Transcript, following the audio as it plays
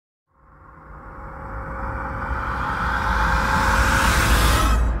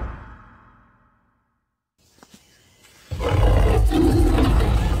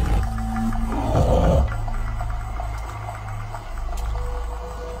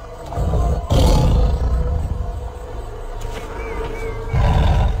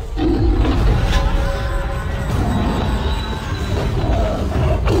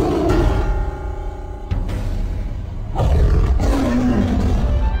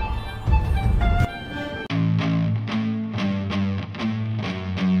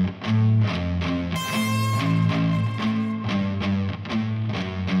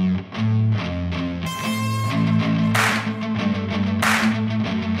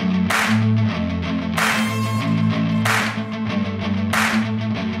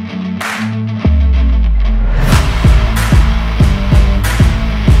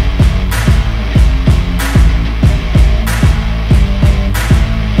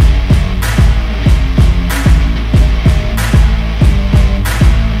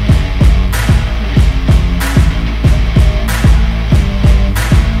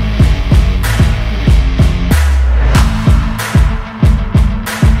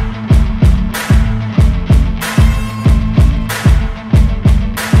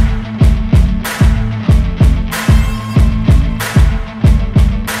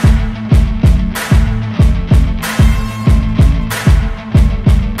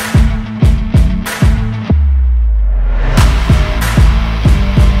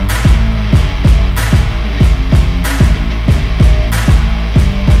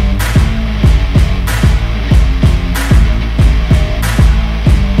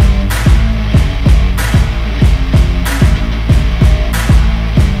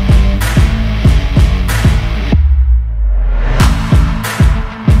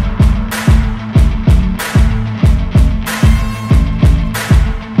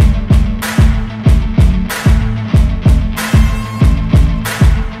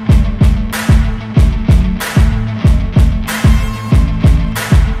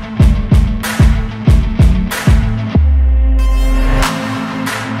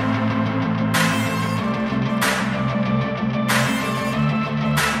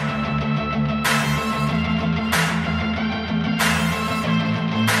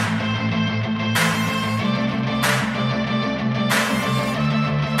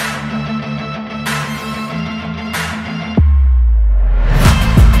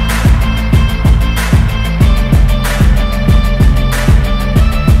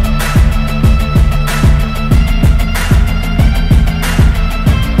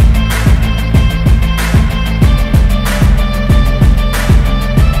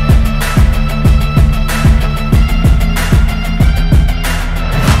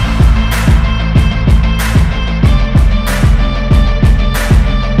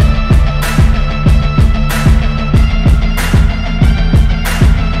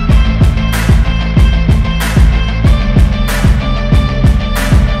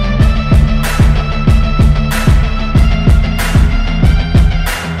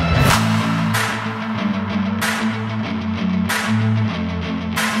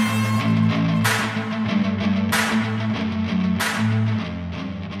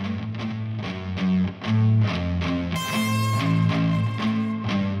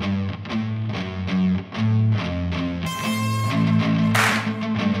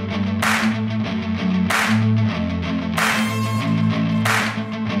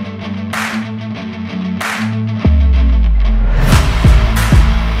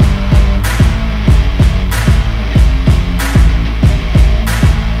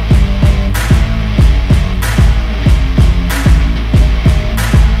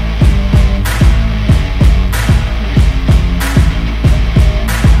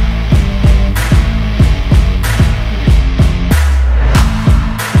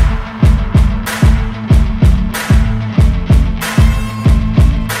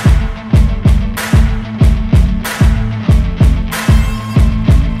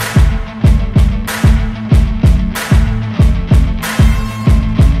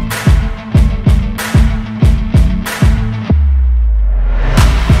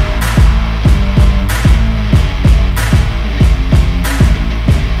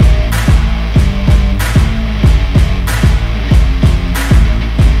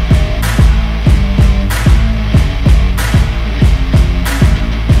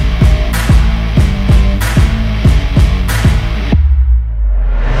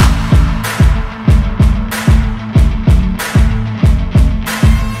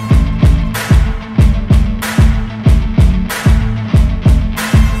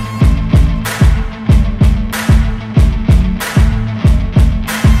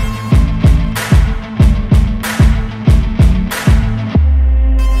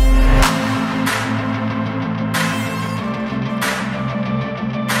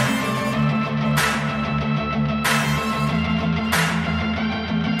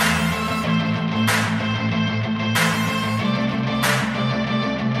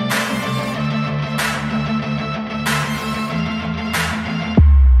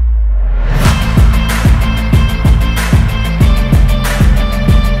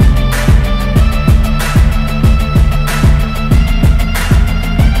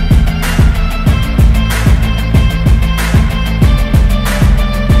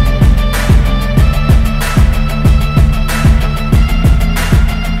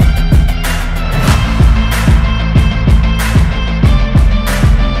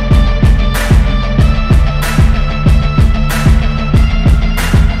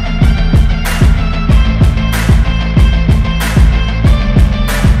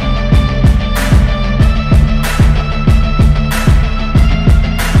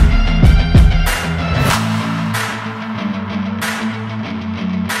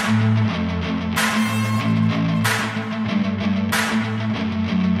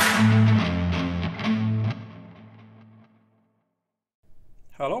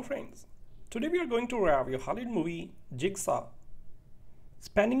Hello friends, today we are going to review Hollywood movie Jigsaw.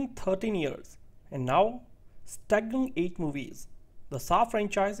 Spanning 13 years and now staggering 8 movies, the Saw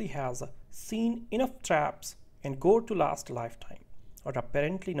franchise has seen enough traps and gore to last a lifetime, but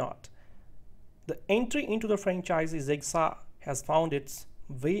apparently not. The entry into the franchise Jigsaw has found its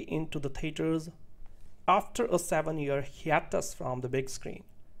way into the theaters after a 7-year hiatus from the big screen.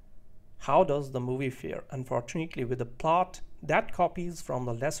 How does the movie fare? Unfortunately, with a plot that copies from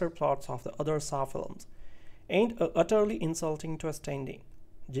the lesser plots of the other Saw films and a utterly insulting twist ending,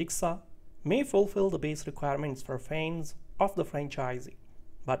 Jigsaw may fulfill the base requirements for fans of the franchise,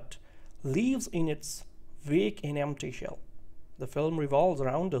 but leaves in its wake an empty shell. The film revolves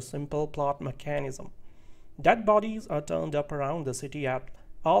around a simple plot mechanism. Dead bodies are turned up around the city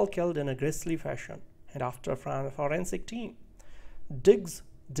all killed in a grisly fashion, and after a forensic team digs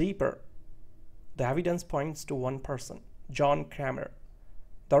deeper, the evidence points to one person, John Kramer,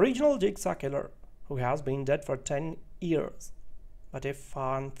 the original Jigsaw killer, who has been dead for 10 years. But if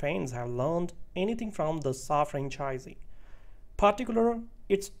fans have learned anything from the Saw franchise, particularly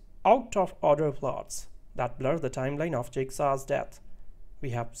its out-of-order plots that blur the timeline of Jigsaw's death, we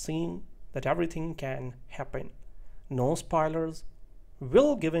have seen that everything can happen. No spoilers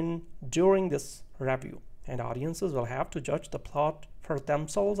will be given during this review, and audiences will have to judge the plot for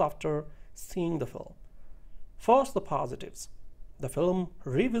themselves after seeing the film. First, the positives. The film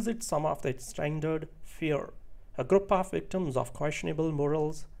revisits some of its standard fare, a group of victims of questionable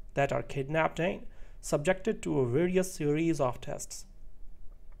morals that are kidnapped and subjected to a various series of tests.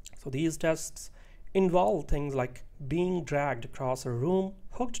 So these tests involve things like being dragged across a room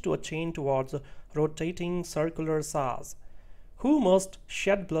hooked to a chain towards rotating circular saws, who must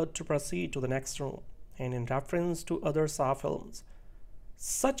shed blood to proceed to the next room, and in reference to other Saw films,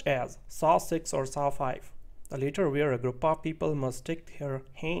 such as Saw 6 or Saw 5, the latter where a group of people must stick their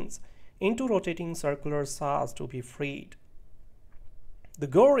hands into rotating circular saws to be freed. The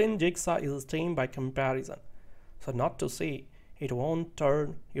gore in Jigsaw is tame by comparison, so not to say it won't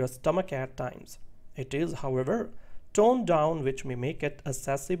turn your stomach at times. It is, however, toned down, which may make it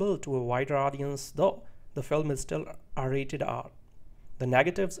accessible to a wider audience, though the film is still rated R. The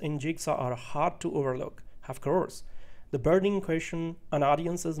negatives in Jigsaw are hard to overlook. Of course, the burning question on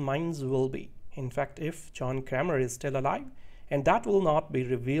audiences' minds will be, in fact, if John Kramer is still alive, and that will not be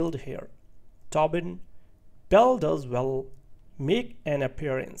revealed here. Tobin Bell does well make an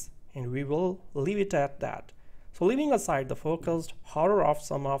appearance, and we will leave it at that. So leaving aside the focused horror of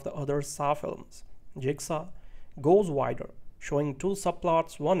some of the other Saw films, Jigsaw goes wider, showing two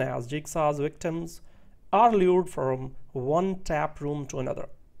subplots. One, as Jigsaw's victims are lured from one tap room to another,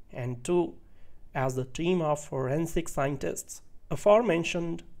 and two, as the team of forensic scientists,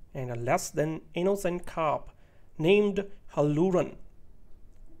 aforementioned, and a less than innocent cop named Halloran,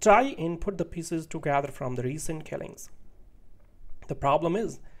 try and put the pieces together from the recent killings. The problem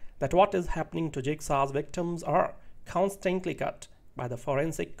is that what is happening to Jigsaw's victims are constantly cut by the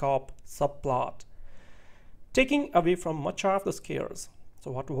forensic cop subplot, taking away from much of the scares.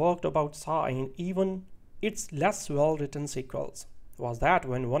 So what worked about Saw and even its less well-written sequels was that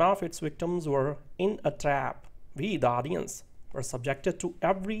when one of its victims were in a trap, we, the audience, were subjected to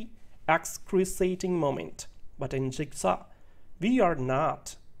every excruciating moment. But in Jigsaw, we are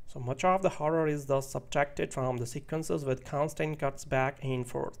not. So much of the horror is thus subtracted from the sequences with constant cuts back and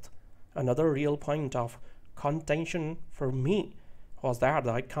forth. Another real point of contention for me was that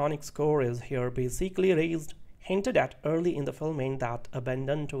the iconic score is here basically raised, hinted at early in the film, and that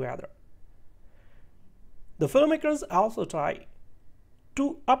abandoned together. The filmmakers also try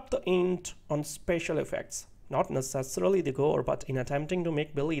to up the ante on special effects, not necessarily the gore, but in attempting to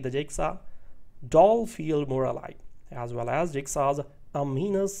make Billy the Jigsaw doll feel more alive, as well as Jigsaw's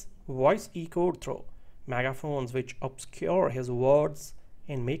ominous voice echoed through megaphones which obscure his words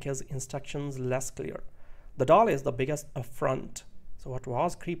and make his instructions less clear. The doll is the biggest affront. So what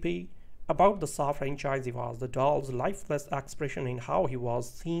was creepy about the Saw franchise was the doll's lifeless expression in how he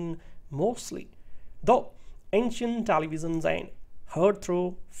was seen mostly, though ancient televisions and heard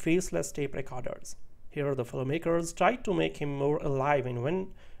through faceless tape recorders. Here the filmmakers tried to make him more alive, and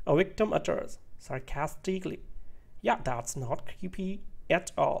when a victim utters sarcastically, "Yeah, that's not creepy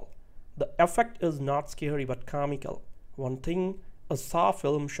at all," the effect is not scary but comical, one thing a Saw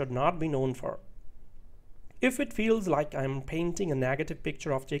film should not be known for. If it feels like I'm painting a negative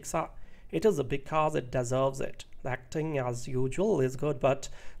picture of Jigsaw, it is because it deserves it. The acting, as usual, is good, but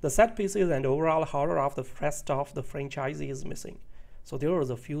the set pieces and overall horror of the rest of the franchise is missing. So there are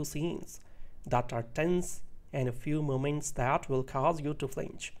a few scenes that are tense and a few moments that will cause you to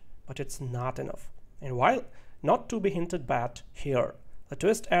flinch, but it's not enough. And while not to be hinted at here, The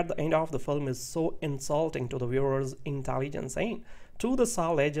twist at the end of the film is so insulting to the viewer's intelligence and to the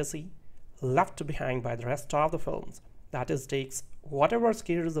Saw legacy left behind by the rest of the films that it takes whatever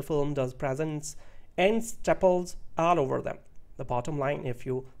scares the film does presents and staples all over them. The bottom line, if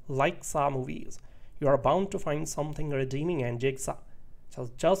you like Saw movies, you are bound to find something redeeming in Jigsaw. So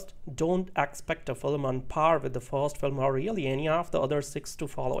just don't expect a film on par with the first film or really any of the other 6 to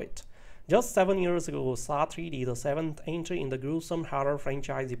follow it. Just 7 years ago, Saw 3D, the 7th entry in the gruesome horror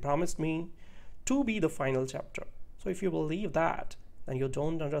franchise, promised me to be the final chapter. So if you believe that, then you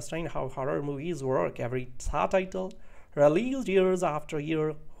don't understand how horror movies work. Every Saw title, released years after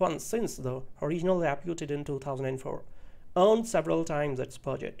year one since the original debuted in 2004, earned several times its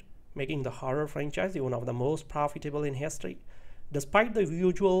budget, making the horror franchise one of the most profitable in history. Despite the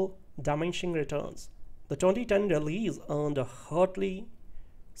usual diminishing returns, the 2010 release earned a hearty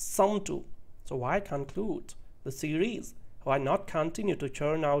sum too. So why conclude the series? Why not continue to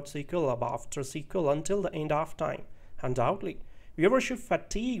churn out sequel after sequel until the end of time? Undoubtedly, viewership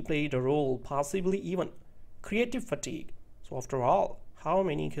fatigue played a role, possibly even creative fatigue. So after all, how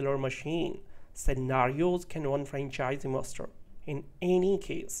many killer machine scenarios can one franchise muster? In any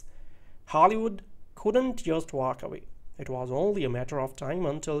case, Hollywood couldn't just walk away. It was only a matter of time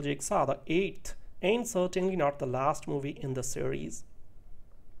until Jigsaw, the 8th, and certainly not the last movie in the series.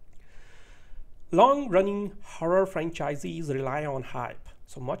 Long-running horror franchises rely on hype,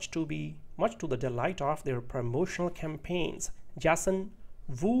 so much to the delight of their promotional campaigns. Jason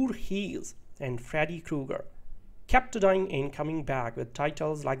Voorhees and Freddy Krueger kept dying and coming back with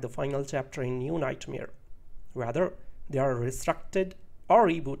titles like the final chapter in New Nightmare. Whether they are resurrected or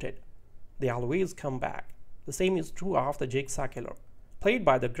rebooted, they always come back. The same is true of the Jigsaw Killer, played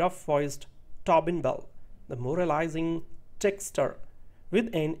by the gruff-voiced Tobin Bell, the moralizing trickster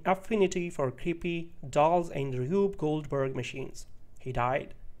with an affinity for creepy dolls and Rube Goldberg machines. He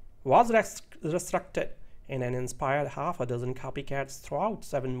died, was resurrected, and inspired half a dozen copycats throughout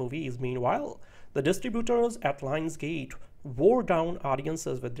 7 movies. Meanwhile, the distributors at Lionsgate wore down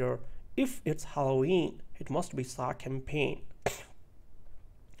audiences with their "If it's Halloween, it must be Saw" campaign.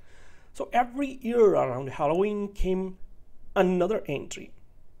 So every year around Halloween came another entry.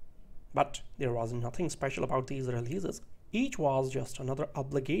 But there was nothing special about these releases. Each was just another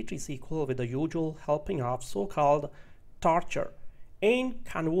obligatory sequel with the usual helping of so-called torture and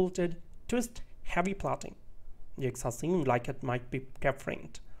convoluted twist-heavy plotting. Jigsaw seemed like it might be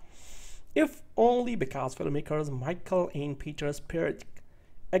different, if only because filmmakers Michael and Peter Spierig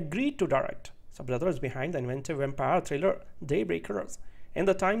agreed to direct. The brothers behind the inventive vampire thriller Daybreakers and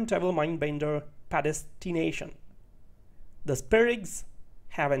the time-travel mind-bender Predestination. The Spierigs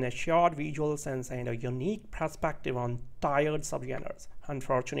have an assured visual sense and a unique perspective on tired subgenres.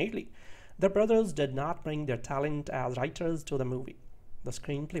 Unfortunately, the brothers did not bring their talent as writers to the movie. The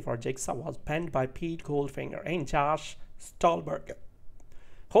screenplay for Jigsaw was penned by Pete Goldfinger and Josh Stolberg,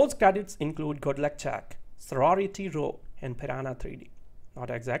 whose credits include Good Luck Chuck, Sorority Row, and Piranha 3D.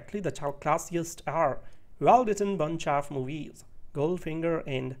 Not exactly the classiest or well-written bunch of movies, Goldfinger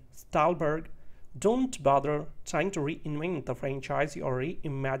and Stolberg don't bother trying to reinvent the franchise or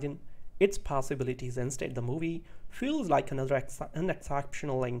reimagine its possibilities. Instead, the movie feels like another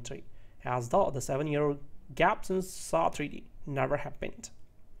unexceptional entry, as though the 7-year gap since Saw 3D never happened.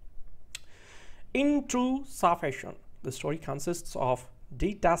 In true Saw fashion, the story consists of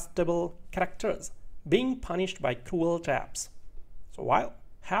detestable characters being punished by cruel traps. So while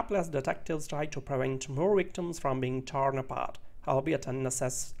hapless detectives try to prevent more victims from being torn apart, albeit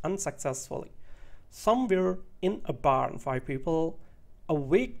unsuccessfully, somewhere in a barn, 5 people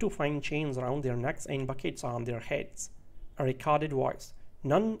awake to find chains around their necks and buckets on their heads. A recorded voice,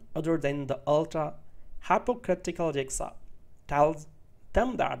 none other than the ultra-hypocritical Jigsaw, tells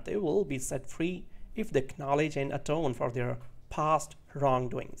them that they will be set free if they acknowledge and atone for their past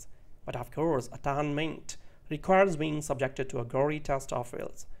wrongdoings. But of course, atonement requires being subjected to a gory test of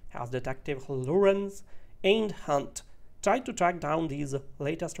wills, as Detective Lawrence and Hunt try to track down these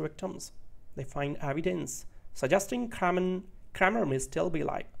latest victims. They find evidence suggesting Kramer may still be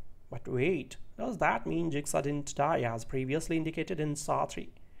alive. But wait, does that mean Jigsaw didn't die as previously indicated in Saw 3?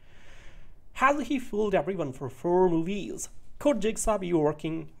 Has he fooled everyone for 4 movies? Could Jigsaw be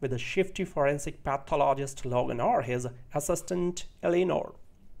working with a shifty forensic pathologist Logan or his assistant Eleanor,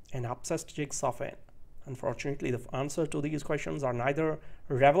 an obsessed Jigsaw fan? Unfortunately, the answer to these questions are neither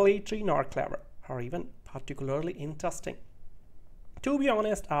revelatory nor clever, or even particularly interesting. To be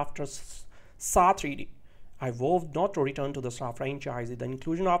honest, after Saw 3D, I vowed not to return to the Saw franchise. The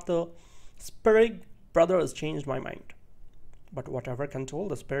inclusion of the Spierig Brothers changed my mind. But whatever control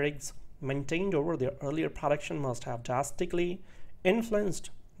the Spierigs maintained over their earlier production must have drastically influenced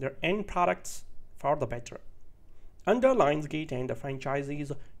their end products for the better. Under Lionsgate and the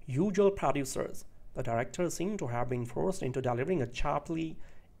franchise's usual producers, the directors seem to have been forced into delivering a sharply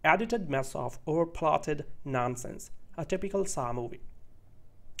edited mess of overplotted nonsense, a typical Saw movie.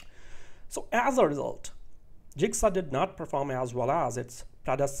 So as a result, Jigsaw did not perform as well as its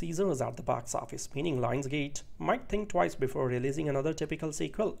predecessors at the box office, meaning Lionsgate might think twice before releasing another typical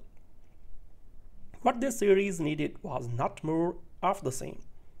sequel. What this series needed was not more of the same,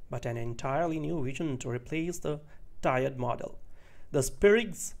 but an entirely new vision to replace the tired model. The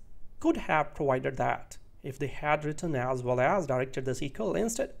Spierigs could have provided that if they had written as well as directed the sequel.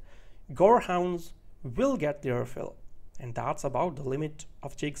 Instead, gorehounds will get their fill, and that's about the limit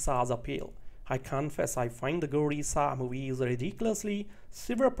of Jigsaw's appeal. I confess I find the gory Saw movies a ridiculously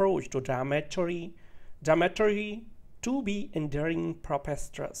severe approach to dramaturgy to be endearing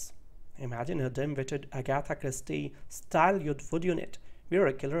preposterous. Imagine a dim-witted Agatha Christie-style wood unit where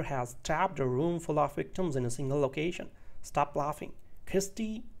a killer has trapped a room full of victims in a single location. Stop laughing.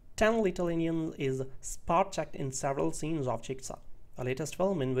 Christie 10 Little Indians is spot-checked in several scenes of Jigsaw, the latest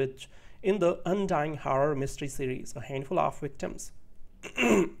film in the undying horror mystery series. A handful of victims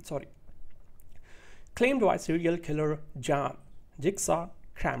claimed by serial killer John Jigsaw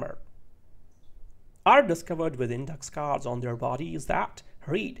Kramer are discovered with index cards on their bodies that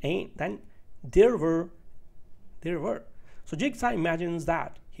read, and then there were. So Jigsaw imagines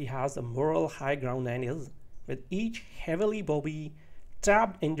that he has a moral high ground and is, with each heavily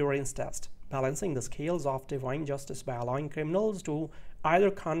tabbed endurance test, balancing the scales of divine justice by allowing criminals to either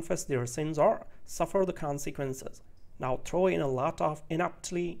confess their sins or suffer the consequences. Now throw in a lot of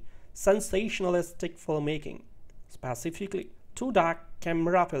inaptly sensationalistic filmmaking, specifically 2 dark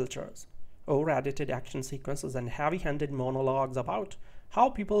camera filters, over-edited action sequences, and heavy-handed monologues about how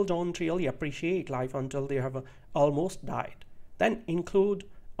people don't really appreciate life until they have almost died. Then include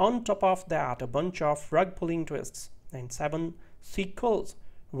on top of that a bunch of rug-pulling twists and 7 sequels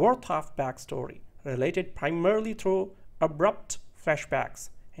worth of backstory, related primarily through abrupt flashbacks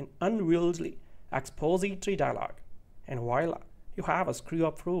and unwieldy expository dialogue. And voila, you have a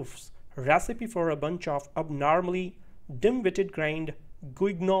screw-up-proof recipe for a bunch of abnormally dim-witted grind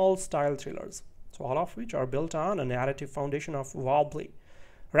Guignol-style thrillers, so all of which are built on a narrative foundation of wobbly,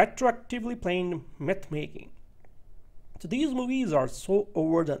 retroactively planned myth-making. So these movies are so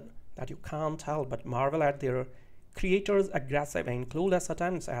overdone that you can't help but marvel at their creators' aggressive and clueless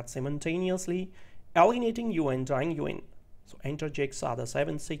attempts at simultaneously alienating you and drawing you in. So enter Jigsaw, the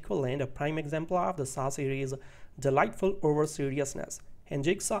 7th sequel and a prime example of the Saw series' delightful over-seriousness. In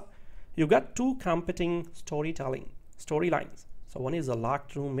Jigsaw, you got 2 competing storylines. So one is a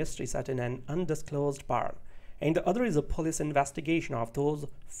locked room mystery set in an undisclosed barn, and the other is a police investigation of those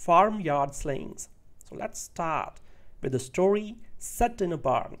farmyard slayings. So let's start with the story set in a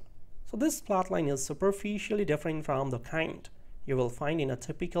barn. So this plotline is superficially different from the kind you will find in a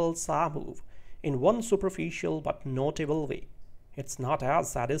typical Saw move in one superficial but notable way. It's not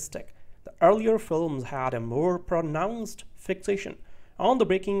as sadistic. The earlier films had a more pronounced fixation on the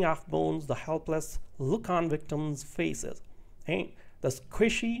breaking of bones, the helpless look on victims' faces, and the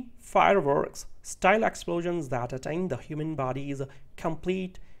squishy fireworks style explosions that attain the human body's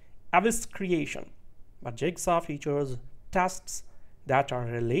complete evisceration. But Jigsaw features tests that are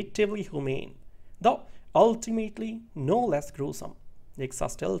relatively humane, though ultimately no less gruesome. Jigsaw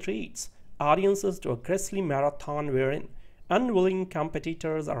still treats audiences to a grisly marathon wherein unwilling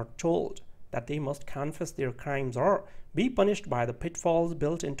competitors are told that they must confess their crimes or be punished by the pitfalls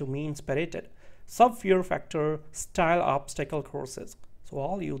built into mean-spirited, sub-fear factor style obstacle courses. So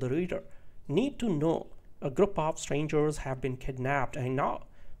all you, the reader, need to know a group of strangers have been kidnapped and now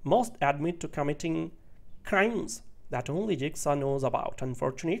must admit to committing crimes that only Jigsaw knows about.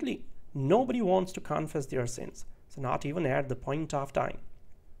 Unfortunately, nobody wants to confess their sins, so not even at the point of dying.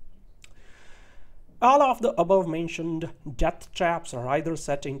 All of the above-mentioned death traps are either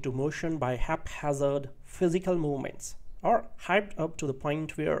set into motion by haphazard physical movements or hyped up to the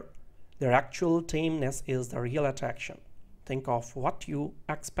point where their actual tameness is the real attraction. Think of what you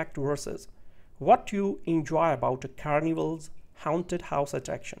expect versus what you enjoy about a carnival's haunted house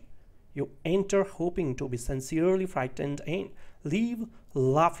attraction. You enter hoping to be sincerely frightened and leave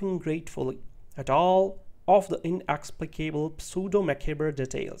laughing gratefully at all of the inexplicable pseudo-macabre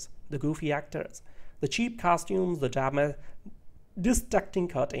details, the goofy actors, the cheap costumes, the distracting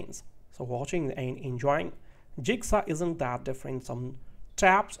curtains. So watching and enjoying Jigsaw isn't that different. Some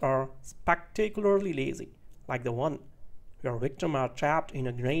traps are spectacularly lazy, like the one where victims are trapped in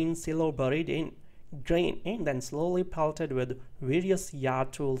a grain silo buried in grain and then slowly pelted with various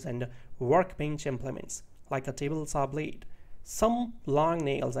yard tools and workbench implements, like a table saw blade. some long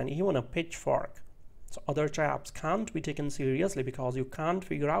nails, and even a pitchfork. So other traps can't be taken seriously because you can't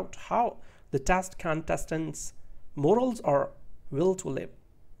figure out how the test contestants' morals or will to live.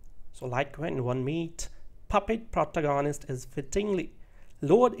 So like when one meat puppet protagonist is fittingly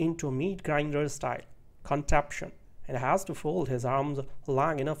lowered into meat grinder style contraption and has to fold his arms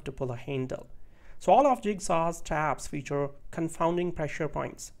long enough to pull a handle. So all of Jigsaw's traps feature confounding pressure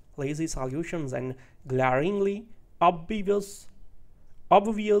points, lazy solutions, and glaringly obvious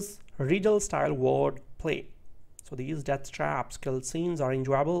riddle-style word play. So these death traps kill scenes are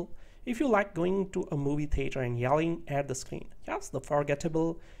enjoyable if you like going to a movie theater and yelling at the screen. Yes, the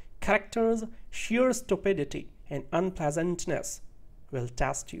forgettable characters' sheer stupidity and unpleasantness will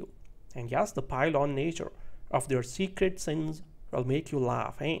test you. And yes, the pile-on nature of their secret sins will make you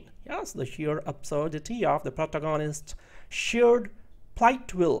laugh. And yes, the sheer absurdity of the protagonist's shared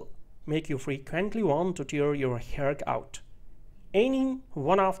plight will make you frequently want to tear your hair out. Any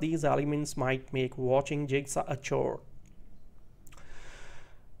one of these elements might make watching Jigsaw a chore.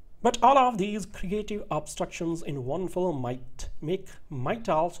 But all of these creative obstructions in one film might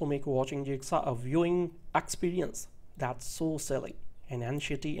also make watching Jigsaw a viewing experience that's so silly and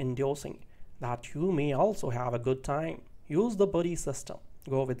anxiety-inducing that you may also have a good time. Use the buddy system.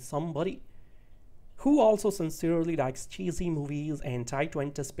 Go with somebody who also sincerely likes cheesy movies and try to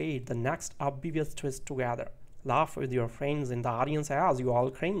anticipate the next obvious twist together. Laugh with your friends in the audience as you all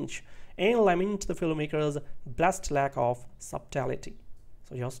cringe and lament the filmmaker's blessed lack of subtlety.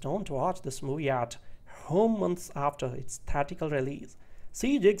 So just don't watch this movie at home months after its theatrical release.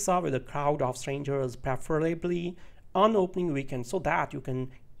 See Jigsaw with a crowd of strangers, preferably on opening weekend, so that you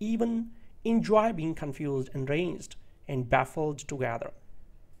can even enjoy being confused, enraged, and baffled together.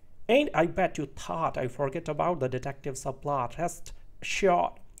 And I bet you thought I forget about the detective subplot. Rest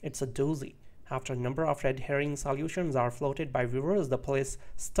assured, it's a doozy. After a number of red herring solutions are floated by viewers, the police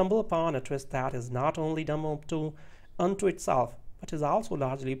stumble upon a twist that is not only dumb unto itself, but is also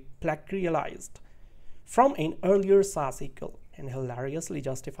largely plagiarized from an earlier Saw sequel and hilariously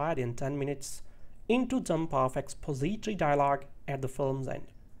justified in 10 minutes into dump of expository dialogue at the film's end.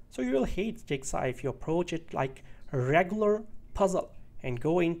 So you will hate Jigsaw if you approach it like a regular puzzle and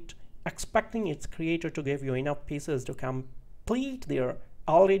go in expecting its creator to give you enough pieces to complete their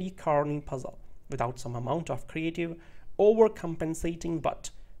already corny puzzle without some amount of creative overcompensating. But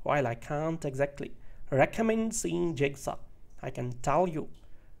while I can't exactly recommend seeing Jigsaw, I can tell you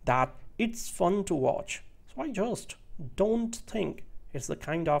that it's fun to watch. So I just don't think it's the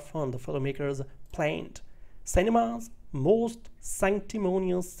kind of fun the filmmakers planned. Cinema's most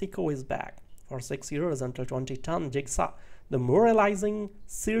sanctimonious sequel is back. For 6 years until 2010, Jigsaw, the moralizing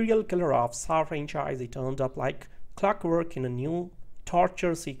serial killer of Saw franchise, he turned up like clockwork in a new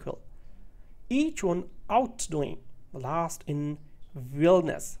torture sequel, each one outdoing the last in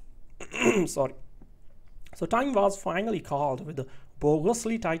vileness. Sorry. So time was finally called with the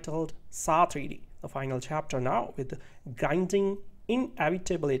bogusly titled Saw 3D. The final chapter now, with grinding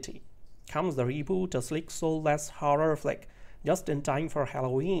inevitability, comes the reboot, a slick, soulless horror flick, just in time for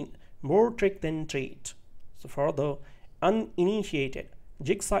Halloween. More trick than treat. So for the uninitiated,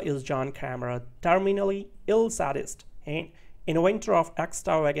 Jigsaw is John Kramer, a terminally ill sadist and inventor of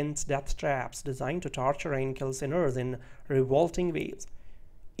extravagant death traps designed to torture and kill sinners in revolting ways.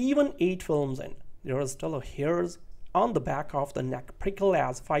 Even 8 films in, there is still a hairs on the back of the neck prickle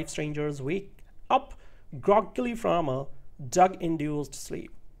as 5 strangers wake up groggily from a drug-induced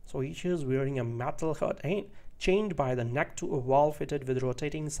sleep. So each is wearing a metal hood and chained by the neck to a wall fitted with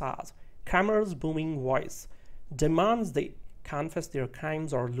rotating saws. Kramer's booming voice demands they confess their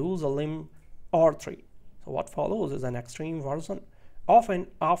crimes or lose a limb or 3. So what follows is an extreme version of an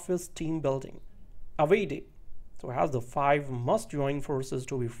office team building away day. So as the 5 must join forces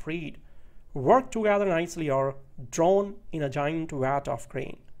to be freed, work together nicely, or drawn in a giant vat of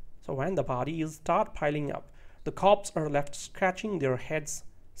grain. So when the bodies start piling up, the cops are left scratching their heads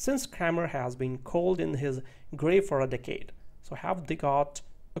since Kramer has been cold in his grave for a decade. So have they got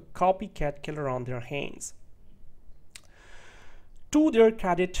a copycat killer on their hands? To their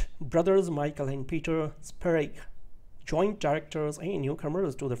credit, brothers Michael and Peter Spierig, joint directors and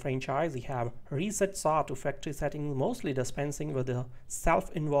newcomers to the franchise, have reset Saw to factory settings, mostly dispensing with the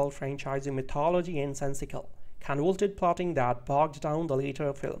self-involved franchising mythology and sensical, convoluted plotting that bogged down the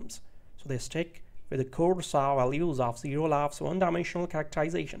later films. So they stick with the core Saw values of zero laughs, one-dimensional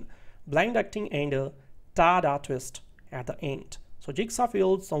characterization, blind acting, and a ta-da twist at the end. So Jigsaw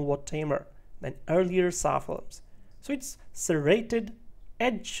feels somewhat tamer than earlier Saw films. So its serrated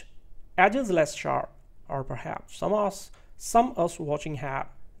edges less sharp, or perhaps some us watching have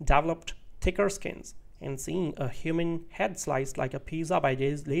developed thicker skins and seeing a human head sliced like a pizza by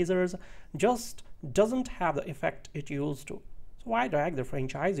lasers just doesn't have the effect it used to. So why drag the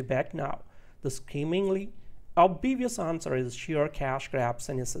franchise back now? The screamingly obvious answer is sheer cash grab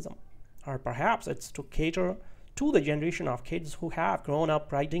cynicism. Or perhaps it's to cater to the generation of kids who have grown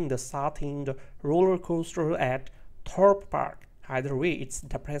up riding the Saw-themed roller coaster at Thorpe Park. Either way, it's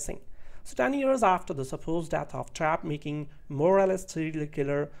depressing. So 10 years after the supposed death of trap-making moralist serial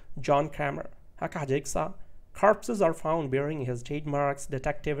killer John Kramer, aka Jigsaw, corpses are found bearing his trademarks.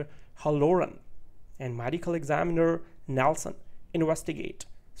 Detective Halloran and medical examiner Nelson investigate.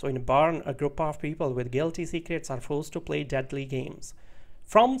 So in a barn, a group of people with guilty secrets are forced to play deadly games.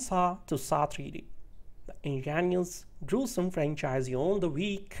 From Saw to Saw 3D, the ingenious, gruesome franchise owned the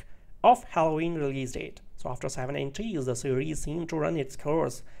week of Halloween release date. So after 7 entries, the series seemed to run its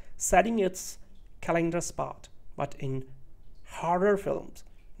course, setting its calendar spot. But in horror films,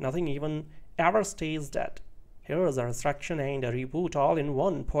 nothing even ever stays dead. Here is a resurrection and a reboot all in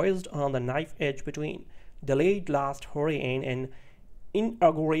one, poised on the knife edge between delayed last hurry and an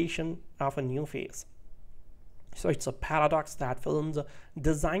inauguration of a new phase. So it's a paradox that films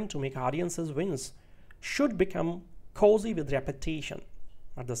designed to make audiences wince should become cozy with repetition.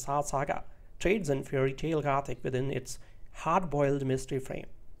 But the Saw saga trades in fairy tale gothic within its hard-boiled mystery frame.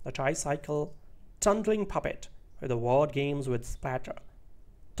 The tricycle trundling puppet with the word games with splatter,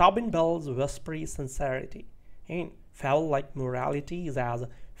 Tobin Bell's whispery sincerity, and fell-like morality is as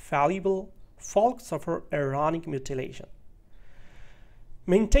fallible folk suffer ironic mutilation.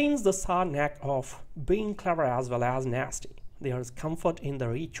 Maintains the Saw knack of being clever as well as nasty. There is comfort in the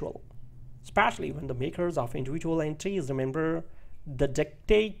ritual, especially when the makers of individual entries remember the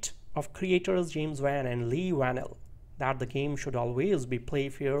dictate of creators James Van and Lee Vanell that the game should always be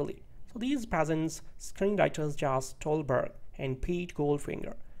played fairly. So these peasants, screenwriters Josh Stolberg and Pete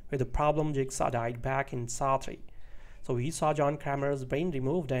Goldfinger, with the problem Jigsaw died back in Saw 3. So we saw John Kramer's brain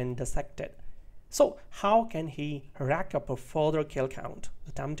removed and dissected. So how can he rack up a further kill count?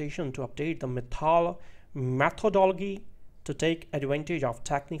 The temptation to update the methodology to take advantage of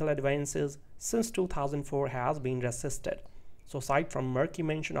technical advances since 2004 has been resisted. So aside from murky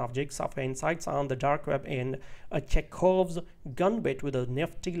mention of Jigsaw insights on the dark web and a Chekhov's gun bit with a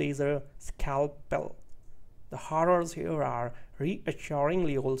nifty laser scalpel, the horrors here are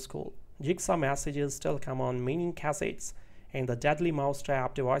reassuringly old school. Jigsaw messages still come on many cassettes, and the deadly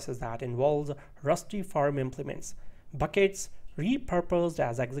mousetrap devices that involves rusty farm implements, buckets repurposed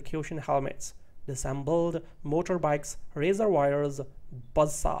as execution helmets, disassembled motorbikes, razor wires,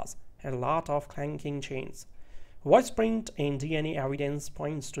 buzzsaws, and a lot of clanking chains. Voice print and DNA evidence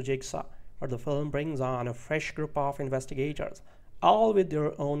points to Jigsaw, but the film brings on a fresh group of investigators, all with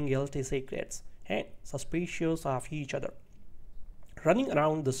their own guilty secrets and suspicious of each other, running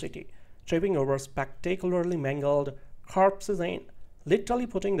around the city, tripping over spectacularly mangled corpses and literally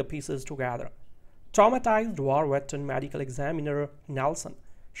putting the pieces together. Traumatized war veteran medical examiner Nelson,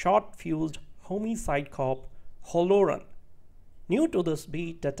 short-fused homicide cop Halloran, new to this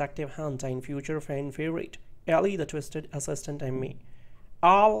beat detective hunt, and future fan favorite Ellie the Twisted Assistant Emmy,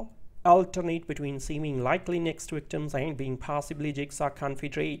 all alternate between seeming likely next victims and being possibly Jigsaw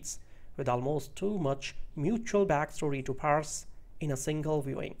confederates, with almost too much mutual backstory to parse in a single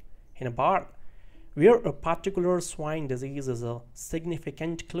viewing. In a barn, where a particular swine disease is a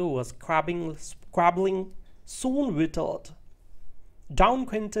significant clue, a squabbling, soon whittled down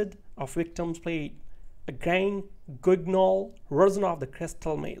quintet of victims played a grand guignol version of the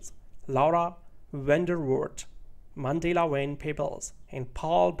Crystal Maze. Laura Vanderwoort, Mandela Van Peebles, and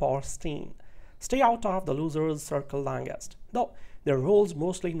Paul Borstein stay out of the losers' circle longest, though their roles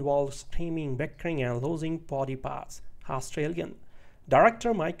mostly involve screaming, bickering, and losing body parts. Australian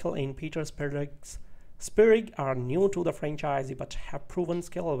director Michael and Peter Spierig are new to the franchise but have proven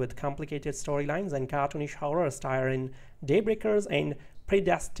skill with complicated storylines and cartoonish horror style in Daybreakers and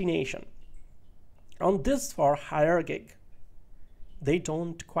Predestination. On this for-hire gig, they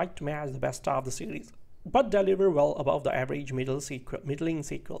don't quite match the best of the series, but deliver well above the average middling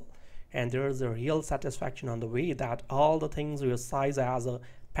sequel. And there's a real satisfaction on the way that all the things we size as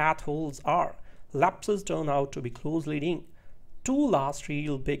path holes are, lapses turn out to be clues leading to last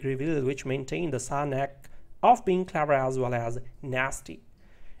real big reveal, which maintain the Saw knack of being clever as well as nasty.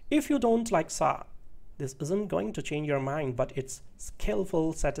 If you don't like Saw, this isn't going to change your mind, but it's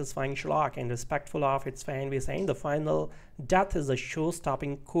skillful, satisfying schlock and respectful of its fan base, and the final death is a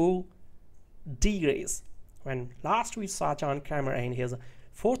show-stopping coup de-grace. When last we saw John Kramer and his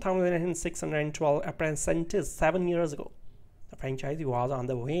 4,612 apprentices 7 years ago, the franchise was on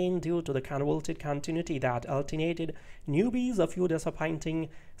the wane due to the convoluted continuity that alternated newbies, a few disappointing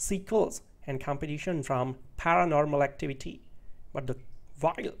sequels, and competition from Paranormal Activity. But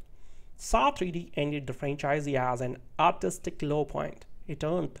while Saw 3D ended the franchise as an artistic low point, it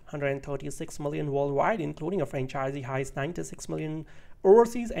earned $136 million worldwide, including a franchise highest $96 million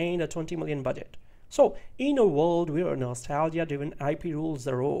overseas and a $20 million budget. So, in a world where nostalgia-driven IP rules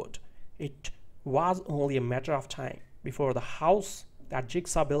the road, it was only a matter of time before the house that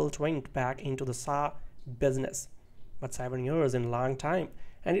Jigsaw built went back into the Saw business. But 7 years is a long time,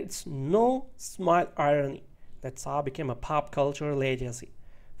 and it's no small irony that Saw became a pop culture legacy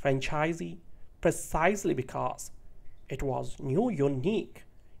franchise precisely because it was new, unique,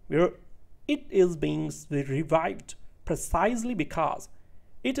 where it is being revived precisely because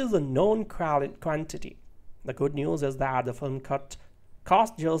it is a known quantity. The good news is that the film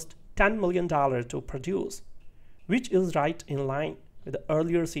cost just $10 million to produce, which is right in line with the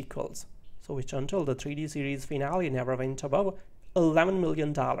earlier sequels, so which until the 3D series finale never went above $11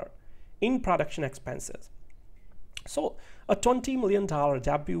 million in production expenses. So a $20 million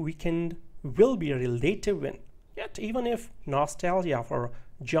debut weekend will be a relative win. Yet even if nostalgia for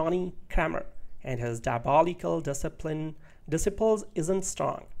Johnny Kramer and his diabolical disciples isn't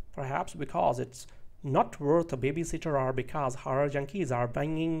strong, perhaps because it's not worth a babysitter or because horror junkies are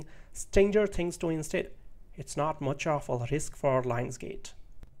bringing Stranger Things to instead, it's not much of a risk for Lionsgate.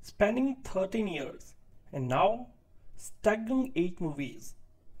 Spending 13 years and now staggering 8 movies,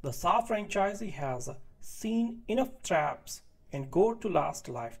 the Saw franchise has seen enough traps and gore to last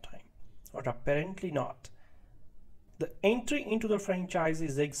a lifetime, but apparently not. The entry into the franchise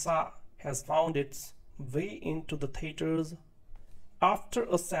Jigsaw has found its way into the theaters after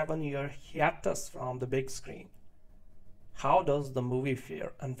a 7-year hiatus from the big screen. How does the movie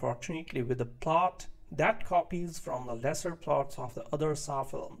fare? Unfortunately, with a plot that copies from the lesser plots of the other Saw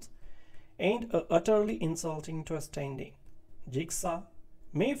films and a utterly insulting twist ending, Jigsaw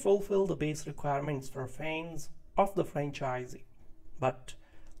may fulfill the base requirements for fans of the franchise, but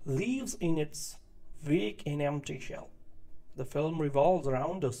leaves in its wake an empty shell. The film revolves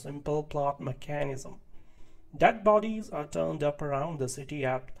around a simple plot mechanism. Dead bodies are turned up around the city,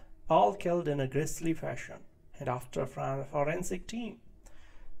 all killed in a grisly fashion, and after a forensic team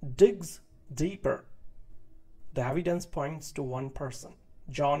digs deeper, the evidence points to one person,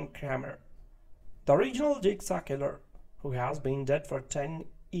 John Kramer, the original Jigsaw killer, who has been dead for 10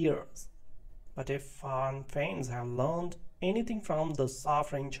 years. But if fans have learned anything from the Saw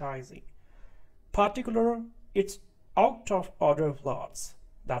franchise, particularly its out-of-order plots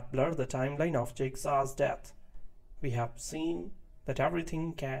that blur the timeline of Jigsaw's death, we have seen that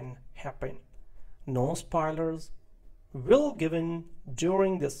everything can happen. No spoilers will be given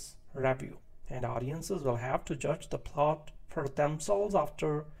during this review, and audiences will have to judge the plot for themselves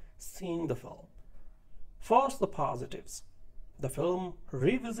after seeing the film. First, the positives. The film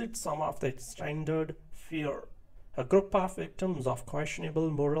revisits some of the standard fear, a group of victims of questionable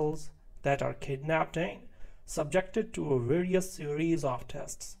morals that are kidnapped and subjected to a various series of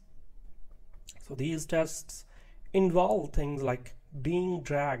tests. So these tests involve things like being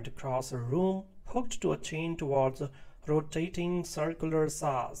dragged across a room hooked to a chain towards rotating circular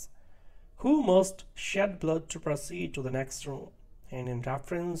saws, who must shed blood to proceed to the next room, and in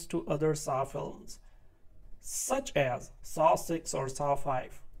reference to other Saw films, such as Saw 6 or Saw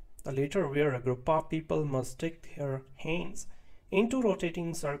 5, the latter where a group of people must stick their hands into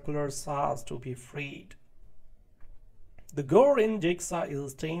rotating circular saws to be freed. The gore in Jigsaw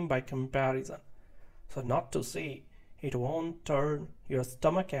is tame by comparison, so not to say it won't turn your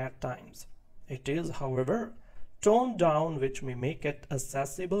stomach at times. It is, however, toned down, which may make it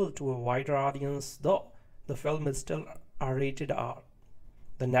accessible to a wider audience, though the film is still rated R.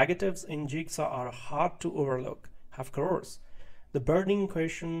 The negatives in Jigsaw are hard to overlook. Of course, the burning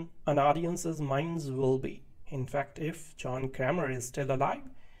question on audiences' minds will be, in fact, if John Kramer is still alive,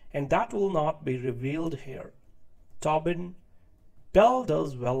 and that will not be revealed here. Tobin Bell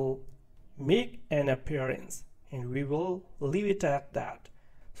does well make an appearance, and we will leave it at that.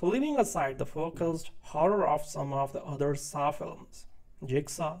 So leaving aside the focused horror of some of the other Saw films,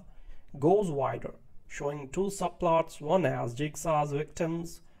 Jigsaw goes wider, showing two subplots, one as Jigsaw's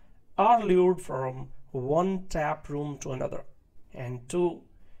victims are lured from one tap room to another, and two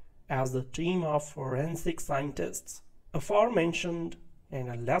as the team of forensic scientists, aforementioned, and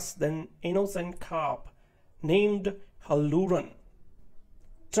a less than innocent cop named Halloran,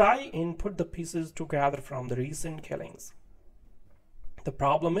 try and put the pieces together from the recent killings. The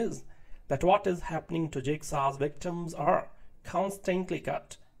problem is that what is happening to Jigsaw's victims are constantly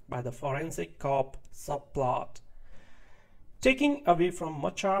cut by the forensic cop subplot, taking away from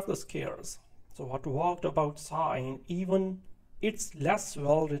much of the scares. So what worked about Saw and even its less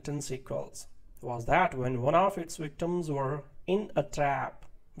well-written sequels was that when one of its victims were in a trap,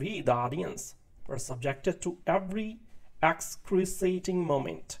 we, the audience, were subjected to every excruciating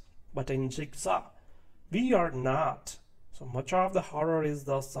moment. But in Jigsaw, we are not. So much of the horror is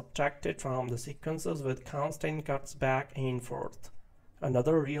thus subtracted from the sequences with constant cuts back and forth.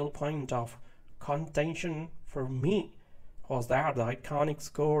 Another real point of contention for me was that the iconic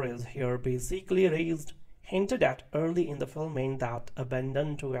score is here basically raised, hinted at early in the film and that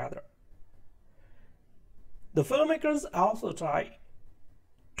abandoned together. The filmmakers also try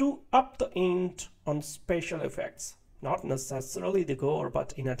to up the ante on special effects, not necessarily the gore,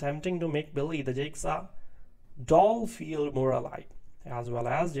 but in attempting to make Billy the Jigsaw doll feel more alive, as well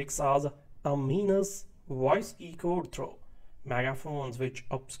as Jigsaw's ominous voice echoed through megaphones which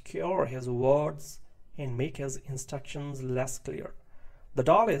obscure his words and make his instructions less clear. The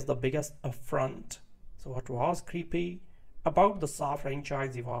doll is the biggest affront. So what was creepy about the Saw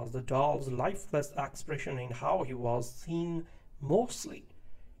franchise was the doll's lifeless expression and how he was seen mostly,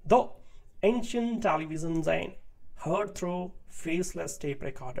 though ancient televisions and heard through faceless tape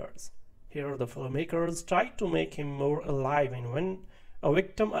recorders. Here the filmmakers tried to make him more alive, and when a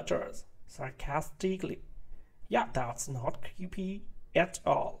victim utters sarcastically, "Yeah, that's not creepy at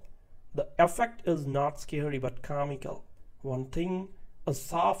all," the effect is not scary but comical, one thing a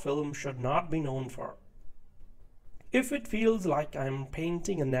Saw film should not be known for. If it feels like I'm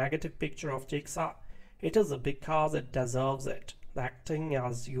painting a negative picture of Jigsaw, it is because it deserves it. The acting,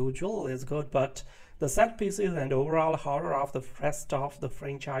 as usual, is good, but the set pieces and overall horror of the rest of the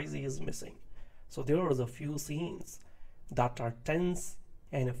franchise is missing. So there are a few scenes that are tense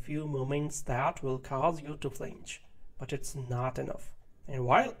and a few moments that will cause you to flinch, but it's not enough. And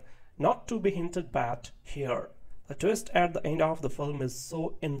while not to be hinted at here, the twist at the end of the film is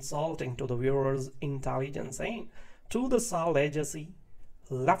so insulting to the viewer's intelligence and to the Saw legacy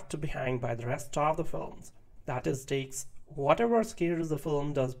left behind by the rest of the films. That is, takes whatever scares the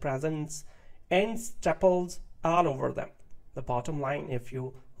film does presents and staples all over them. The bottom line, if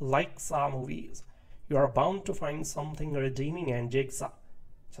you like Saw movies, you are bound to find something redeeming in Jigsaw.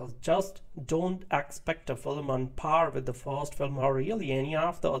 So just don't expect a film on par with the first film or really any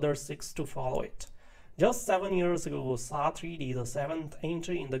of the other 6 to follow it. Just 7 years ago, Saw 3D, the 7th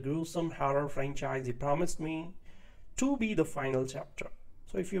entry in the gruesome horror franchise, he promised me to be the final chapter.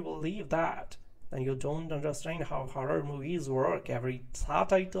 So if you believe that, then you don't understand how horror movies work. Every Saw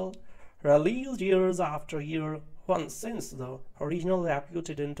title, released years after year one since the original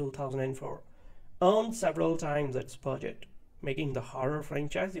debuted in 2004, earned several times its budget, making the horror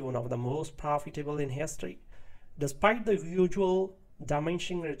franchise one of the most profitable in history. Despite the usual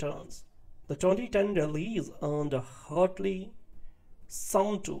diminishing returns, the 2010 release earned a heartily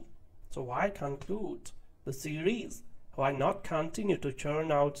sum too. So why conclude the series? Why not continue to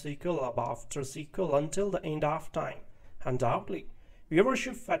churn out sequel after sequel until the end of time? Undoubtedly,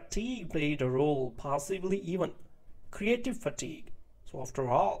 viewership fatigue played a role, possibly even creative fatigue. So after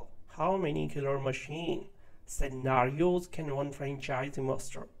all, how many killer machine scenarios can one franchise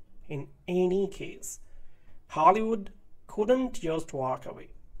muster? In any case, Hollywood couldn't just walk away.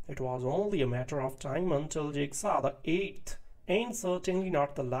 It was only a matter of time until Jigsaw, the 8th, and certainly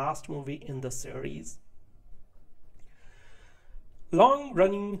not the last movie in the series.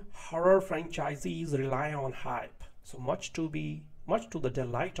 Long-running horror franchises rely on hype, so much to the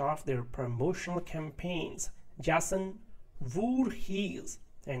delight of their promotional campaigns. Jason Voorhees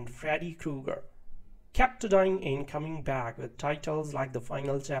and Freddy Krueger kept dying and coming back with titles like The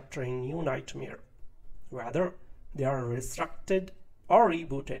Final Chapter and New Nightmare. Whether they are resurrected or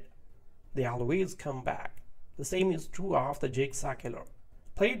rebooted, they always come back. The same is true of the Jigsaw Killer,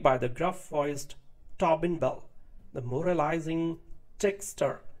 played by the gruff-voiced Tobin Bell, the moralizing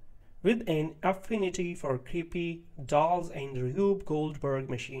trickster with an affinity for creepy dolls and Rube Goldberg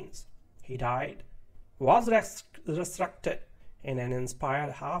machines. He died, was resurrected, and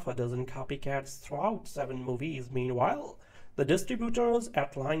inspired half a dozen copycats throughout 7 movies. Meanwhile, the distributors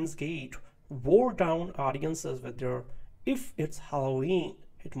at Lionsgate wore down audiences with their "If it's Halloween,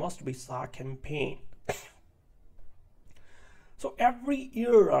 it must be Saw" campaign. So every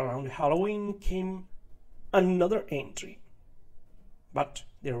year around Halloween came another entry. But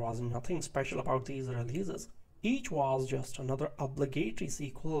there was nothing special about these releases. Each was just another obligatory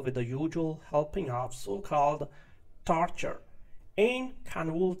sequel with the usual helping of so-called torture and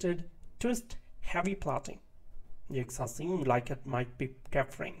convoluted twist-heavy plotting. Jigsaw seemed like it might be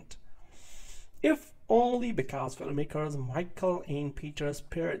different, if only because filmmakers Michael and Peter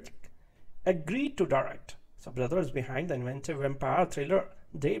Spierig agreed to direct. So brothers behind the inventive vampire thriller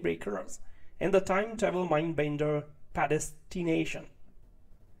Daybreakers and the timetable mindbender predestination.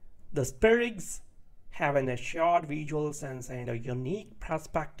 The Spierigs have an assured visual sense and a unique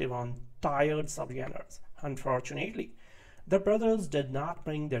perspective on tired subgenres. Unfortunately, the brothers did not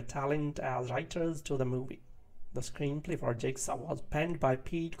bring their talent as writers to the movie. The screenplay for Jigsaw was penned by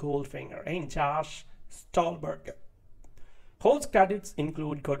Pete Goldfinger and Josh Stolberg, whose credits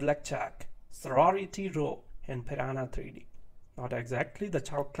include Good Luck Chuck, Sorority Row, and Piranha 3D. Not exactly the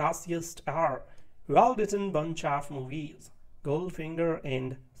classiest or well-written bunch of movies, Goldfinger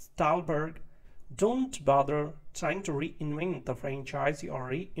and Stolberg don't bother trying to reinvent the franchise or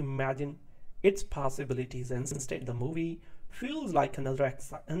reimagine its possibilities. Instead, the movie feels like another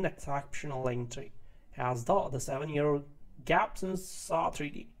unexceptional entry, as though the 7-year gap since Saw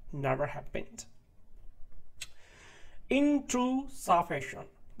 3D never happened. In true Saw fashion,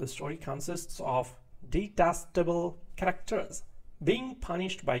 the story consists of detestable characters being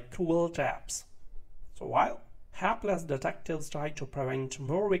punished by cruel traps. So while hapless detectives try to prevent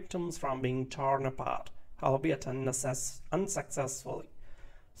more victims from being torn apart, albeit unsuccessfully,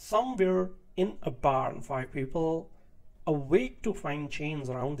 somewhere in a barn, 5 people awake to find chains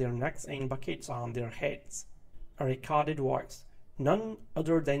around their necks and buckets on their heads. A recorded voice, none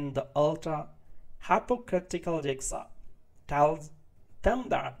other than the ultra-hypocritical Jigsaw, tells them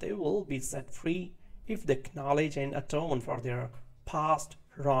that they will be set free if they acknowledge and atone for their past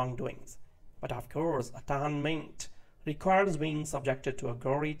wrongdoings. But of course, atonement requires being subjected to a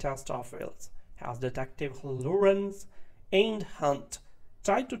gory test of wills, as Detective Lawrence and Hunt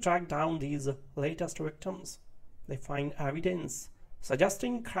try to track down these latest victims. They find evidence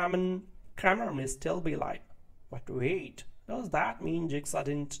suggesting Kramer may still be alive. But wait, does that mean Jigsaw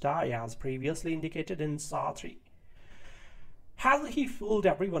didn't die as previously indicated in Saw 3? Has he fooled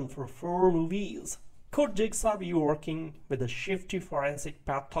everyone for 4 movies? Could Jigsaw be working with a shifty forensic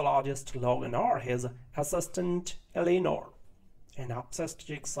pathologist Logan or his assistant Eleanor, an obsessed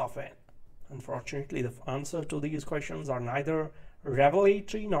Jigsaw fan? Unfortunately, the answer to these questions are neither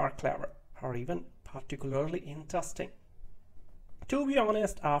revelatory nor clever, or even particularly interesting. To be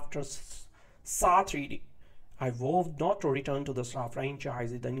honest, after Saw 3D, I vowed not to return to the Saw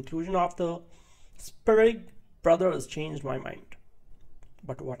franchise. The inclusion of the Spierig Brothers changed my mind.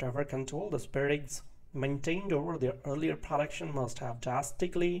 But whatever control the Spierigs maintained over their earlier production must have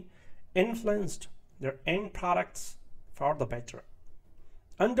drastically influenced their end products for the better.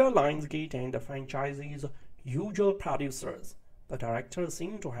 Under Lionsgate and the franchise's usual producers, the directors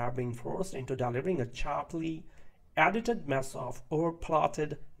seem to have been forced into delivering a sharply edited mess of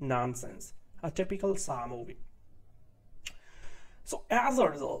overplotted nonsense, a typical Saw movie. So as a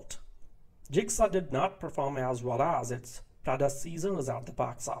result, Jigsaw did not perform as well as its predecessors at the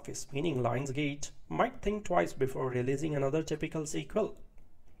box office, meaning Lionsgate might think twice before releasing another typical sequel.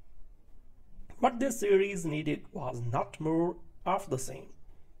 What this series needed was not more of the same,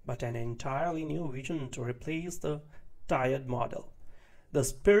 but an entirely new vision to replace the tired model. The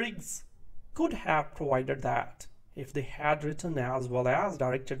Spierigs could have provided that if they had written as well as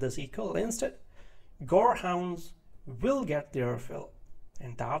directed the sequel. Instead, gorehounds will get their fill,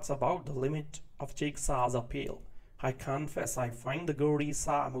 and that's about the limit of Jigsaw's appeal. I confess I find the gory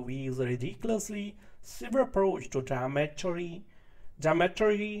Saw movies a ridiculously severe approach to dramaturgy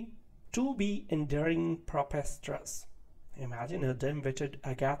to be endearing preposterous. Imagine a dim-witted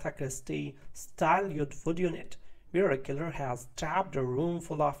Agatha Christie-style whodunit where a killer has trapped a room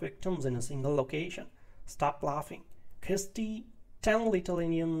full of victims in a single location. Stop laughing. Christie 10 Little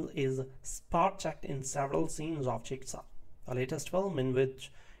Indians is spot-checked in several scenes of Jigsaw, the latest film in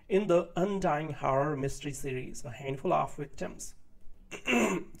the Undying Horror Mystery series. A handful of victims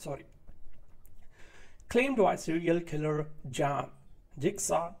claimed by serial killer John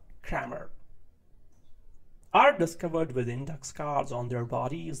Jigsaw Kramer are discovered with index cards on their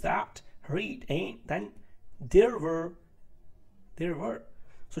bodies that read, and then there were.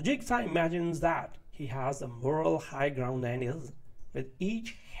 So Jigsaw imagines that he has a moral high ground and is, with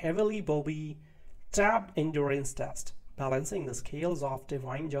each heavily booby-trapped endurance test, balancing the scales of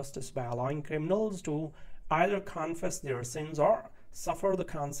divine justice by allowing criminals to either confess their sins or suffer the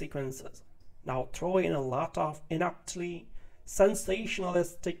consequences. Now throw in a lot of inaptly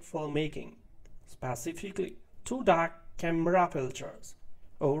sensationalistic filmmaking, specifically 2 dark camera filters,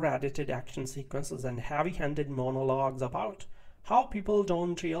 over-edited action sequences, and heavy-handed monologues about how people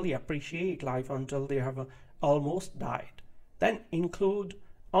don't really appreciate life until they have almost died. Then include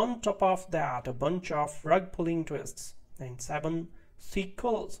on top of that a bunch of rug-pulling twists and 7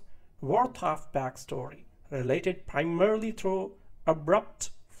 sequels worth of backstory, related primarily through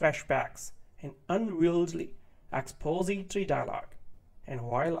abrupt flashbacks and unwieldy expository dialogue. And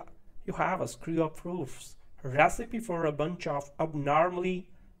while you have a screw-up proofs recipe for a bunch of abnormally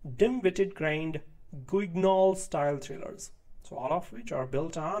dim-witted grind Guignol-style thrillers, so all of which are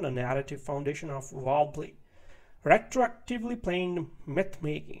built on a narrative foundation of wobbly, retroactively planned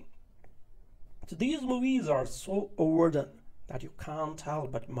myth-making. So these movies are so overdone that you can't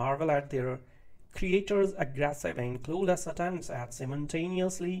help but marvel at their creators' aggressive and clueless attempts at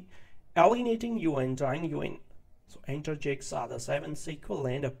simultaneously alienating you and drawing you in. So enter Jigsaw, the seventh sequel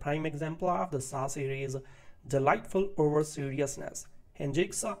and a prime example of the Saw series' delightful over-seriousness. In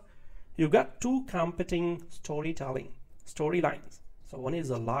Jigsaw, you got two competing storylines. So one is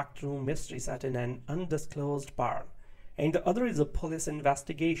a locked room mystery set in an undisclosed barn, and the other is a police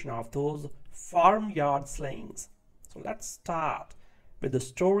investigation of those farmyard slayings. So let's start with the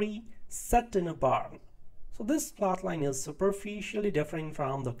story set in a barn. So this plotline is superficially different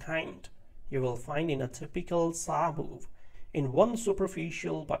from the kind you will find in a typical Saw move in one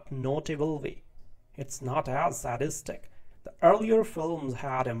superficial but notable way. It's not as sadistic. The earlier films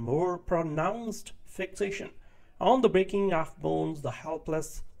had a more pronounced fixation on the breaking of bones, the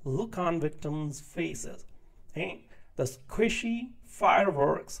helpless look on victims' faces, and the squishy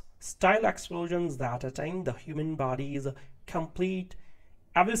fireworks style explosions that attain the human body's complete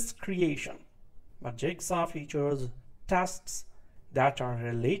evisceration. But Jigsaw features tests that are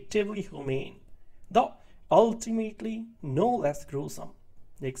relatively humane, though ultimately no less gruesome.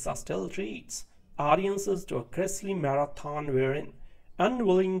 Jigsaw still treats audiences to a grisly marathon wherein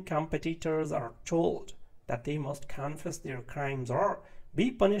unwilling competitors are told that they must confess their crimes or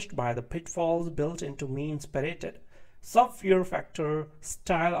be punished by the pitfalls built into mean-spirited, sub-fear factor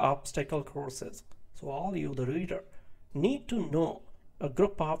style obstacle courses. So all you, the reader, need to know a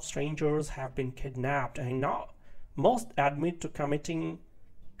group of strangers have been kidnapped and now must admit to committing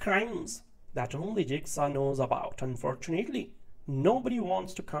crimes that only Jigsaw knows about. Unfortunately, nobody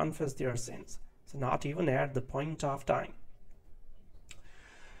wants to confess their sins, so not even at the point of time.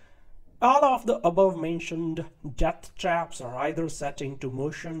 All of the above-mentioned death traps are either set into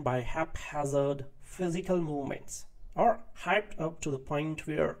motion by haphazard physical movements or hyped up to the point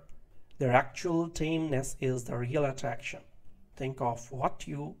where their actual tameness is the real attraction. Think of what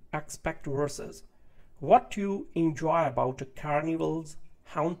you expect versus what you enjoy about a carnival's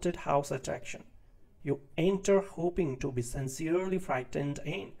haunted house attraction. You enter hoping to be sincerely frightened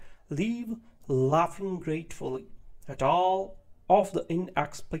and leave laughing gratefully at all of the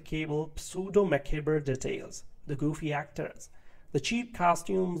inexplicable pseudo-macabre details, the goofy actors, the cheap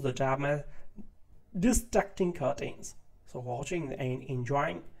costumes, the distracting curtains. So watching and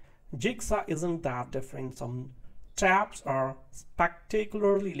enjoying Jigsaw isn't that different. Some traps are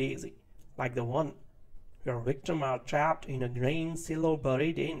spectacularly lazy, like the one where victims are trapped in a grain silo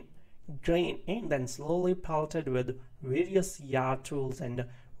buried in grain and then slowly pelted with various yard tools and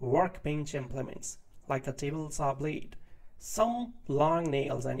workbench implements, like a table saw blade, some long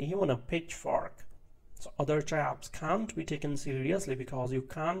nails, and even a pitchfork. So other traps can't be taken seriously because you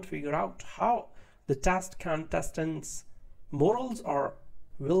can't figure out how the test contestants' morals or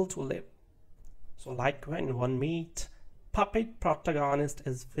will to live. So like when one meat puppet protagonist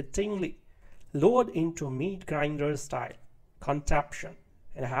is fittingly lowered into meat grinder style contraption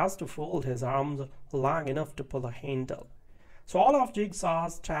and has to fold his arms long enough to pull a handle. So all of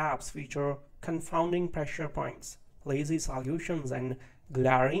Jigsaw's traps feature confounding pressure points, lazy solutions, and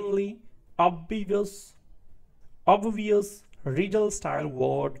glaringly obvious riddle-style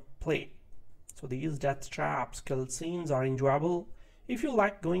word play. So these death traps kill scenes are enjoyable if you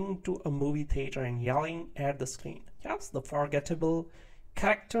like going to a movie theater and yelling at the screen. Yes, the forgettable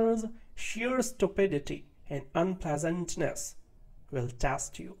characters' sheer stupidity and unpleasantness will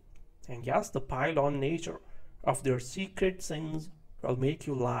test you. And yes, the piled-on nature of their secret sins will make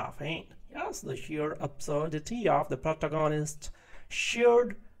you laugh. And yes, the sheer absurdity of the protagonist's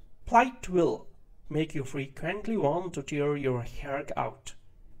shared plight will make you frequently want to tear your hair out.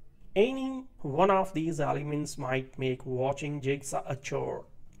 Any one of these elements might make watching Jigsaw a chore.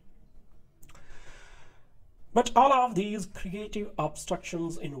 But all of these creative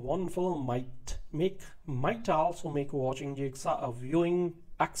obstructions in one film might also make watching Jigsaw a viewing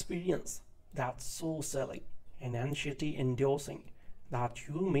experience that's so silly and anxiety-inducing that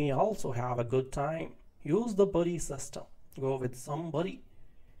you may also have a good time. Use the buddy system. Go with somebody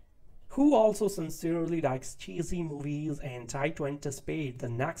who also sincerely likes cheesy movies and try to anticipate the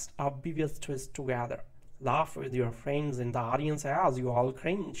next obvious twist together. Laugh with your friends in the audience as you all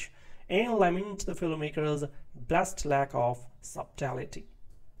cringe and lament the filmmaker's blessed lack of subtlety.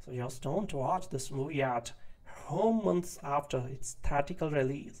 So just don't watch this movie at home months after its theatrical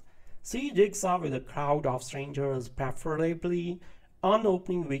release. See Jigsaw with a crowd of strangers, preferably on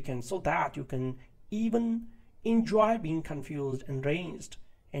opening weekend, so that you can even enjoy being confused and ranged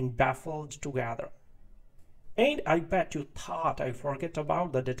and baffled together. And I bet you thought I forget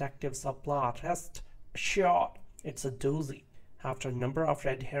about the detective subplot. Rest assured, it's a doozy. After a number of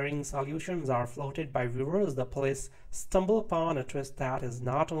red herring solutions are floated by viewers, the police stumble upon a twist that is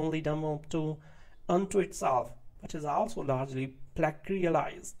not only dumb unto itself, but is also largely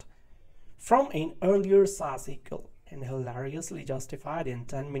plagiarized from an earlier Saw sequel and hilariously justified in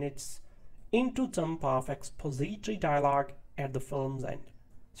 10 minutes into jump of expository dialogue at the film's end.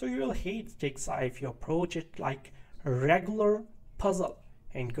 So you will hate Jigsaw if you approach it like a regular puzzle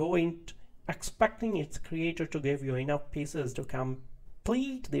and go in expecting its creator to give you enough pieces to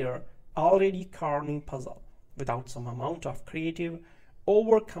complete their already corny puzzle without some amount of creative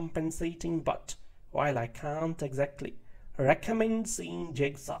overcompensating. But while I can't exactly recommend seeing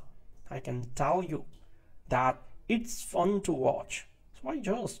Jigsaw, I can tell you that it's fun to watch. So I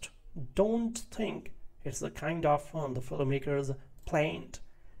just don't think it's the kind of fun the filmmakers planned.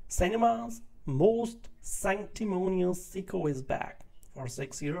 Cinema's most sanctimonious sequel is back for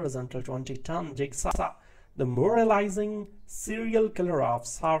 6 years until 2010. Jigsaw, the moralizing serial killer of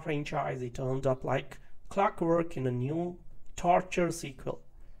Saw franchise, he turned up like clockwork in a new torture sequel,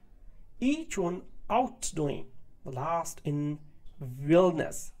 each one outdoing the last in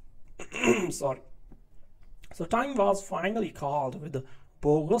vileness. Sorry. So time was finally called with the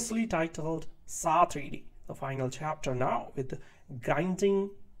bogusly titled Saw 3D, the final chapter. Now with grinding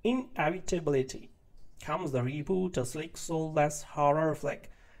inevitability comes the reboot, a slick soulless horror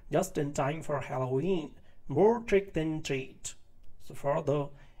flick just in time for Halloween. More trick than treat. So for the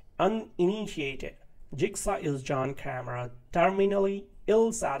uninitiated, Jigsaw is John Kramer, a terminally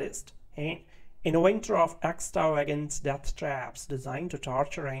ill sadist and inventor of extravagant death traps designed to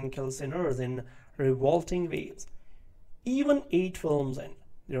torture and kill sinners in revolting ways. Even 8 films in,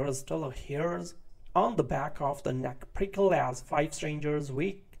 there is still a hairs on the back of the neck prickle as 5 strangers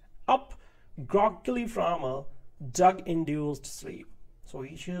wake up groggily from a drug-induced sleep. So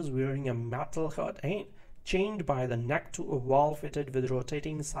each is wearing a metal hood and chained by the neck to a wall fitted with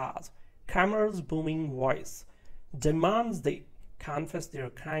rotating saws. Kramer's booming voice demands they confess their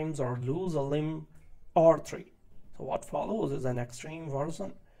crimes or lose a limb or 3. So what follows is an extreme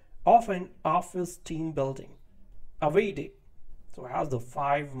version of an office team building away day. So as the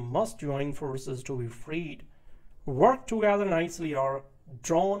 5 must join forces to be freed, work together nicely or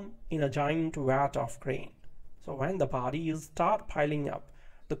drawn in a giant vat of grain. So when the bodies start piling up,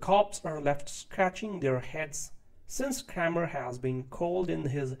 the cops are left scratching their heads since Kramer has been cold in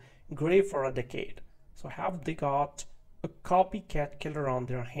his grave for a decade. So have they got a copycat killer on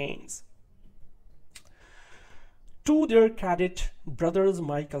their hands? To their credit, brothers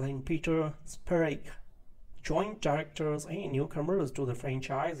Michael and Peter Spierig, joint directors and newcomers to the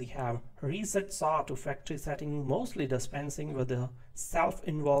franchise, have reset Saw to factory setting, mostly dispensing with the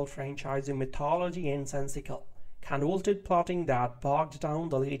self-involved franchise mythology and sensical, convoluted plotting that bogged down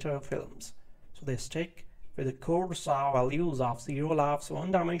the later films. So they stick with the core Saw values of zero laughs,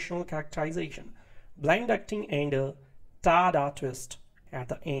 one-dimensional characterization, blind acting, and a tada twist at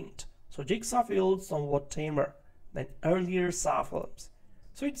the end. So Jigsaw feels somewhat tamer than earlier Saw films.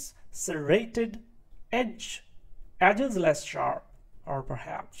 So its serrated edges less sharp, or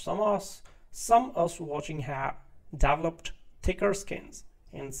perhaps some us watching have developed thicker skins,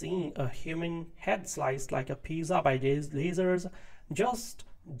 and seeing a human head sliced like a pizza by lasers just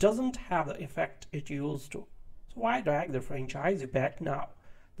doesn't have the effect it used to. So why drag the franchise back now?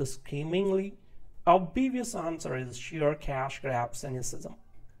 The screamingly obvious answer is sheer cash grab cynicism,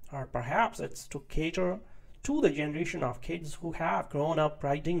 or perhaps it's to cater to the generation of kids who have grown up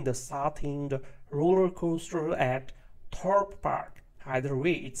riding the Saw-themed roller coaster at Thorpe Park. Either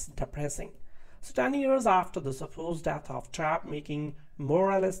way, it's depressing. So 10 years after the supposed death of trap-making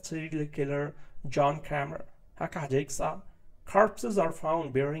moralist serial killer John Kramer, aka Jigsaw, corpses are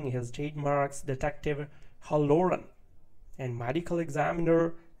found bearing his trademarks. Detective Halloran and medical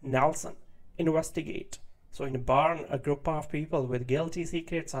examiner Nelson investigate. So in a barn, a group of people with guilty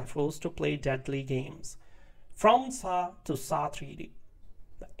secrets are forced to play deadly games. From Saw to Saw 3D,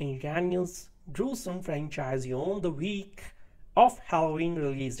 the ingenious, gruesome franchise owned the week of Halloween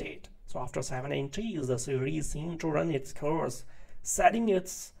release date. So after 7 entries, the series seemed to run its course, setting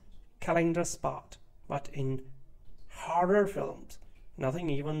its calendar spot. But in horror films, nothing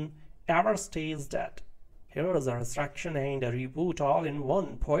even ever stays dead. Here is a resurrection and a reboot all in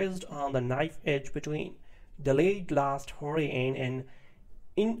one, poised on the knife edge between delayed last hurry and an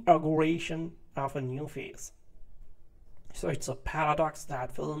inauguration of a new phase. So it's a paradox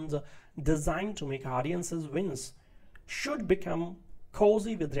that films designed to make audiences wince should become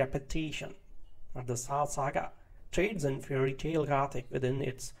cozy with repetition. But the Saw saga trades in fairy tale gothic within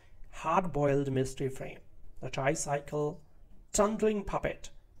its hard-boiled mystery frame. The tricycle, trundling puppet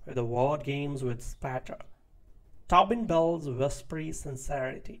with the word games with spatter, Tobin Bell's whispery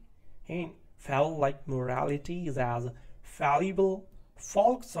sincerity, and felt like morality is as fallible,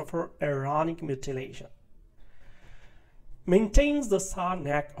 folk suffer ironic mutilation. Maintains the Saw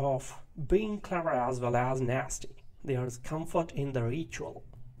knack of being clever as well as nasty. There is comfort in the ritual,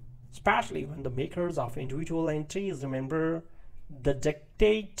 especially when the makers of individual entries remember the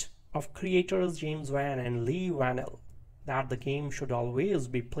dictate of creators James Wan and Lee Vanell that the game should always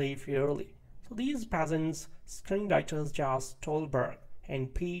be played fairly. So these peasants, screenwriters Josh Stolberg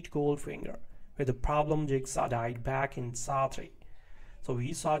and Pete Goldfinger, with the problem Jigsaw died back in Saw 3. So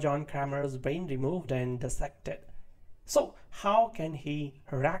we saw John Kramer's brain removed and dissected. So how can he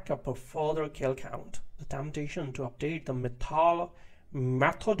rack up a further kill count? The temptation to update the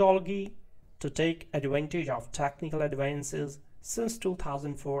methodology to take advantage of technical advances since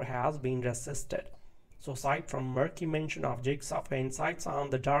 2004 has been resisted. So aside from murky mention of Jigsaw insights on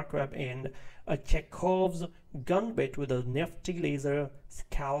the dark web and a Chekhov's gun bit with a nifty laser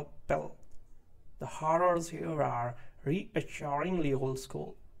scalpel, the horrors here are reassuringly old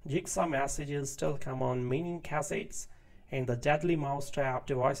school. Jigsaw messages still come on many cassettes, and the deadly mousetrap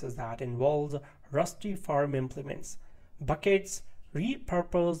devices that involves rusty farm implements, buckets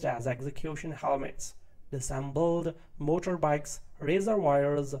repurposed as execution helmets, disassembled motorbikes, razor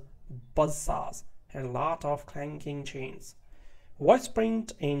wires, buzzsaws, and a lot of clanking chains. Voice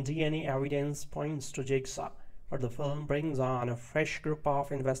print and DNA evidence points to Jigsaw, but the film brings on a fresh group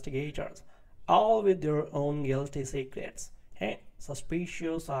of investigators, all with their own guilty secrets and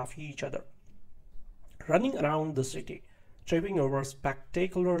suspicious of each other, running around the city, tripping over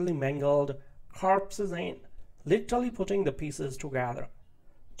spectacularly mangled corpses and literally putting the pieces together.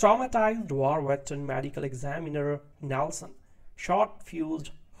 Traumatized war veteran medical examiner Nelson,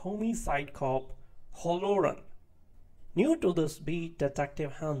 short-fused homicide cop Holoran, new to this beat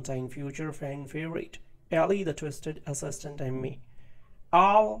detective hunt and future fan favorite Ellie the twisted assistant and me,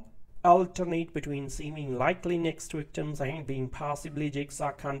 all alternate between seeming likely next victims and being possibly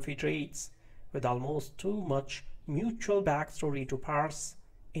Jigsaw confederates, with almost too much mutual backstory to parse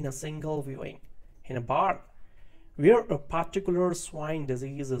in a single viewing. In a barn, where a particular swine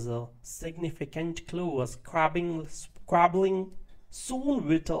disease is a significant clue, a squabbling, soon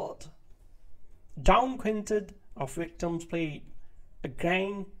whittled, down-quinted of victims played a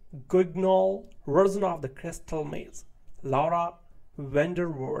grand Guignol version of the Crystal Maze. Laura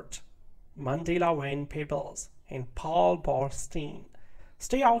Vanderwoort, Mandela Van Peebles, and Paul Borstein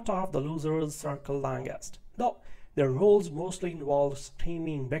stay out of the loser's circle longest, though their roles mostly involve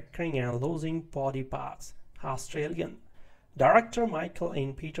screaming, bickering, and losing body parts. Australian director Michael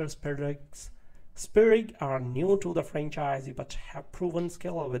and Peter Spierig are new to the franchise but have proven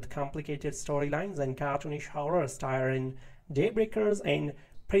skill with complicated storylines and cartoonish horror starring Daybreakers and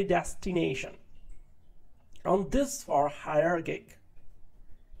Predestination. On this for hire gig,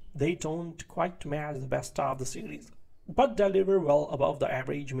 they don't quite match the best of the series, but deliver well above the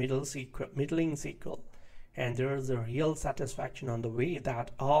average middling sequel. And there's a real satisfaction on the way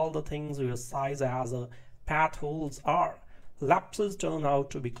that all the things we size as pathholes are, lapses turn out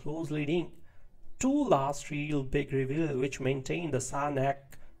to be clues leading to last real big reveal, which maintain the Saw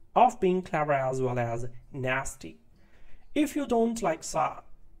knack of being clever as well as nasty. If you don't like Saw,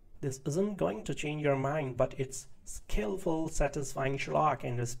 this isn't going to change your mind, but it's skillful, satisfying schlock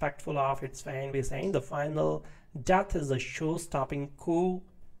and respectful of its fan base, and the final death is a show-stopping coup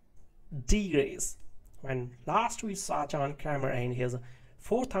de-grace. When last we saw John Kramer and his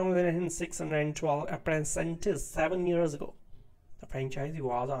 4,612 apprentices 7 years ago, the franchise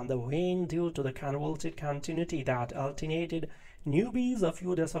was on the wane due to the convoluted continuity that alternated newbies, a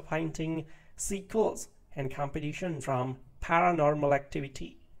few disappointing sequels, and competition from Paranormal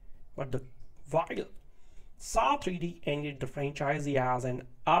Activity. But while Saw 3D ended the franchise as an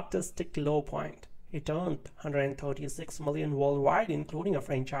artistic low point, it earned $136 million worldwide, including a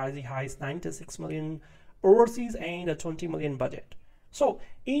franchise highest $96 million overseas and a $20 million budget. So,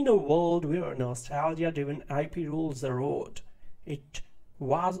 in a world where nostalgia-driven IP rules the road, it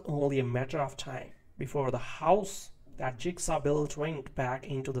was only a matter of time before the house that Jigsaw built went back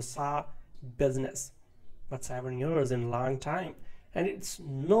into the Saw business. But 7 years is a long time, and it's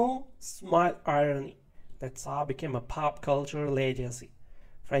no small irony that Saw became a pop culture legacy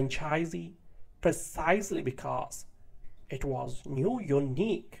franchise precisely because it was new,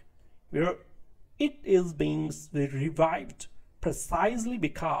 unique, where it is being revived precisely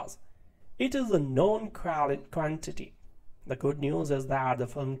because it is a known quantity. The good news is that the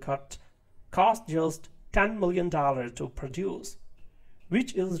film cut cost just $10 million to produce,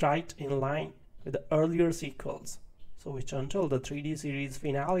 which is right in line with the earlier sequels, so which until the 3D series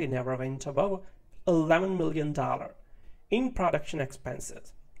finale never went above $11 million in production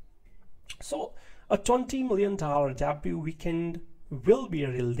expenses. So a $20 million debut weekend will be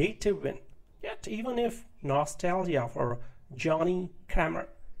a relative win. Yet even if nostalgia for Johnny Kramer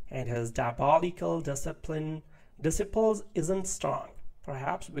and his diabolical disciples isn't strong,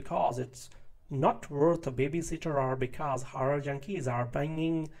 perhaps because it's not worth a babysitter or because horror junkies are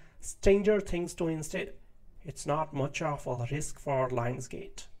bringing Stranger Things 2 instead, it's not much of a risk for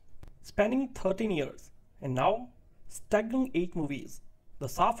Lionsgate. Spanning 13 years and now staggering 8 movies, the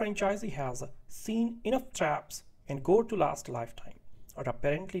Saw franchise has seen enough traps and gore to last a lifetime, or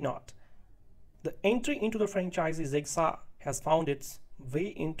apparently not. The entry into the franchise Jigsaw has found its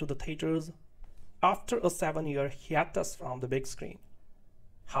way into the theaters after a 7-year hiatus from the big screen.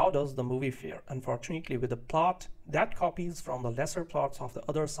 How does the movie fare? Unfortunately, with a plot that copies from the lesser plots of the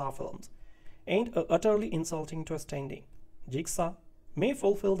other Saw films and a utterly insulting twist ending, Jigsaw may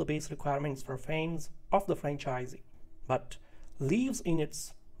fulfill the base requirements for fans of the franchise, but leaves in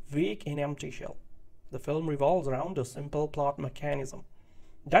its wake an empty shell. The film revolves around a simple plot mechanism.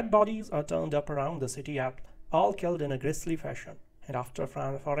 Dead bodies are turned up around the city, all killed in a grisly fashion, and after a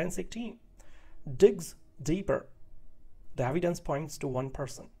forensic team digs deeper, the evidence points to one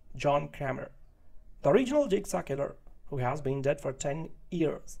person, John Kramer, the original Jigsaw killer, who has been dead for 10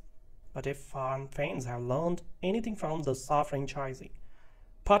 years. But if fans have learned anything from the Saw franchise,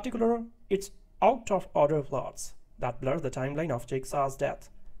 particularly its out-of-order plots that blur the timeline of Jigsaw's death,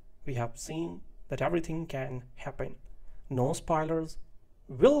 we have seen that everything can happen. No spoilers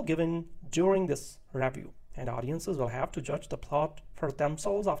will given during this review, and audiences will have to judge the plot for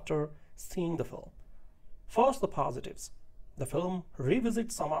themselves after seeing the film. First, the positives. The film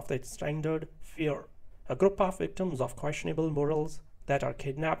revisits some of its standard fare, a group of victims of questionable morals that are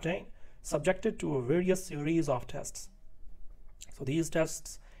kidnapped and subjected to a various series of tests. So these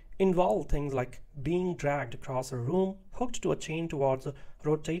tests involve things like being dragged across a room hooked to a chain towards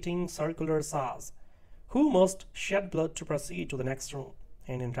rotating circular saws, who must shed blood to proceed to the next room,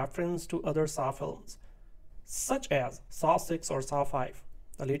 and in reference to other Saw films, such as Saw 6 or Saw 5,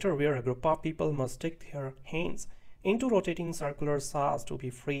 the later where a group of people must stick their hands into rotating circular saws to be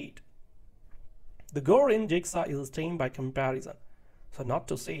freed. The gore in Jigsaw is tame by comparison, so not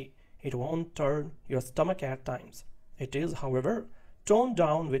to say it won't turn your stomach at times. It is, however, toned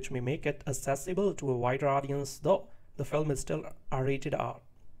down, which may make it accessible to a wider audience, though the film is still rated R.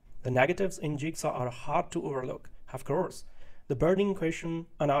 The negatives in Jigsaw are hard to overlook. Of course, the burning question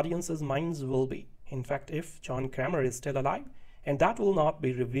on audiences' minds will be, in fact, if John Kramer is still alive, and that will not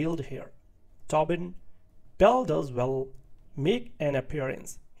be revealed here. Tobin Bell does well make an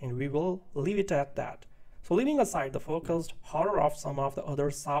appearance, and we will leave it at that. So leaving aside the focused horror of some of the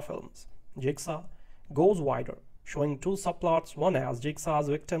other Saw films, Jigsaw goes wider, showing 2 subplots, one as Jigsaw's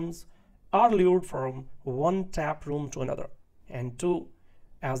victims are lured from one tap room to another, and 2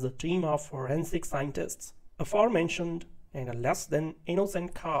 as the team of forensic scientists, aforementioned, and a less than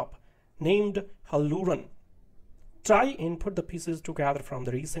innocent cop named Halloran, try and put the pieces together from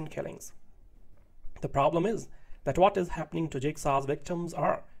the recent killings. The problem is that what is happening to Jigsaw's victims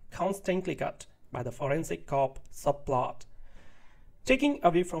are constantly cut by the forensic cop subplot, taking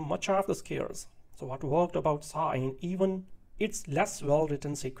away from much of the scares. So what worked about Saw and even its less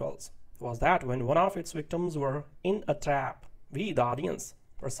well-written sequels was that when one of its victims were in a trap, we, the audience,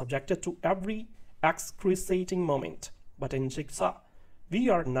 were subjected to every excruciating moment. But in Jigsaw, we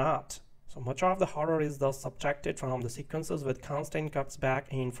are not. So much of the horror is thus subtracted from the sequences with constant cuts back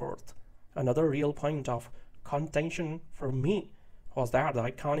and forth. Another real point of contention for me was that the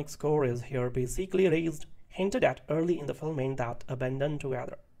iconic score is here basically raised, hinted at early in the film, and that abandoned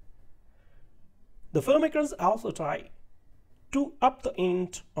together. The filmmakers also try to up the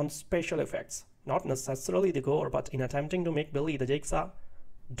ante on special effects, not necessarily the gore, but in attempting to make Billy the Jigsaw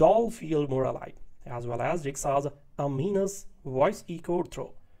doll feel more alive, as well as Jigsaw's ominous voice echoed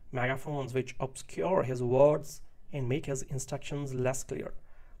through megaphones which obscure his words and make his instructions less clear.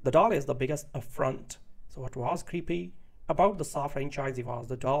 The doll is the biggest affront. So what was creepy about the Saw franchise was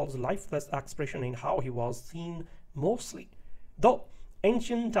the doll's lifeless expression in how he was seen mostly, though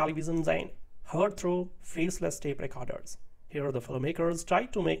ancient televisions and heard through faceless tape recorders. Here the filmmakers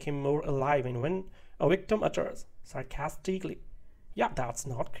tried to make him more alive, and when a victim utters sarcastically, "Yeah, that's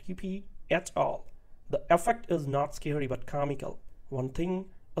not creepy at all," the effect is not scary but comical, one thing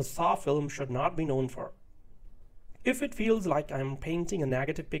a Saw film should not be known for. If it feels like I'm painting a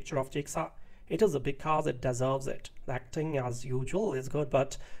negative picture of Jigsaw, It is because it deserves it. The acting, as usual, is good,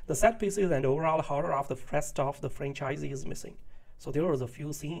 but the set pieces and overall horror of the rest of the franchise is missing. So there are a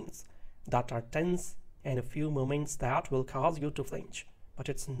few scenes that are tense and a few moments that will cause you to flinch, but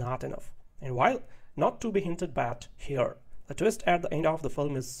it's not enough. And while not to be hinted at here, the twist at the end of the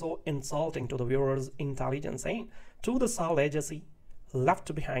film is so insulting to the viewer's intelligence and to the Saw legacy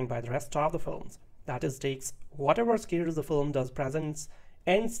left behind by the rest of the films that it takes whatever scares the film does presents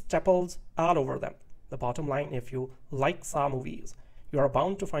and staples all over them. The bottom line, if you like Saw movies, you are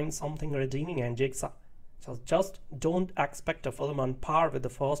bound to find something redeeming in Jigsaw. So just don't expect a film on par with the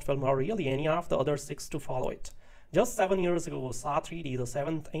first film or really any of the other 6 to follow it. Just 7 years ago, Saw 3D, the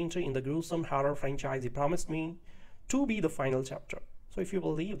 7th entry in the gruesome horror franchise, promised me to be the final chapter. So if you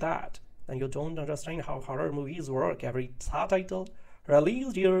believe that, then you don't understand how horror movies work. Every Saw title,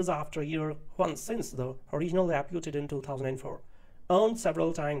 released years after year, once since the original debuted in 2004, earned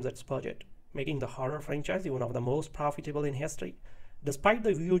several times its budget, making the horror franchise one of the most profitable in history. Despite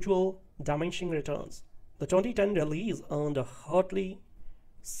the usual diminishing returns, the 2010 release earned a hearty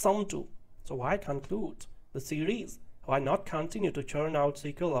sum too. So why conclude the series? Why not continue to churn out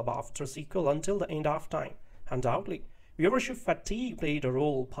sequel after sequel until the end of time? Undoubtedly, viewership fatigue played a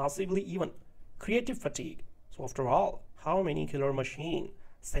role, possibly even creative fatigue. So after all, how many killer machine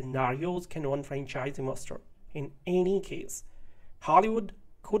scenarios can one franchise muster? In any case, Hollywood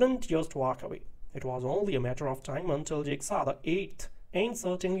couldn't just walk away. It was only a matter of time until Jigsaw, the 8th, and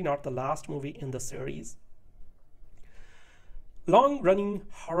certainly not the last movie in the series. Long-running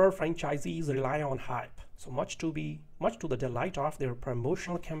horror franchises rely on hype, so much to the delight of their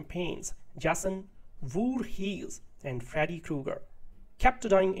promotional campaigns. Jason Voorhees and Freddy Krueger kept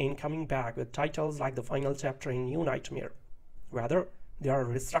dying and coming back with titles like the final chapter in New Nightmare. Whether they are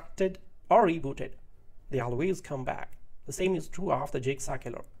resurrected or rebooted, they always come back. The same is true of the Jigsaw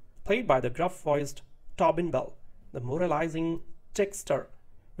Killer, played by the gruff-voiced Tobin Bell, the moralizing trickster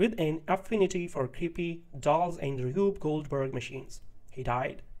with an affinity for creepy dolls and Rube Goldberg machines. He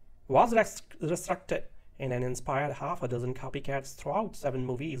died, was resurrected, and inspired half a dozen copycats throughout 7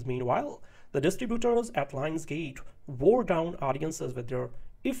 movies. Meanwhile, the distributors at Lionsgate wore down audiences with their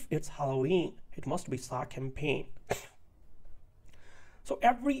 "If it's Halloween, it must be Saw" campaign. So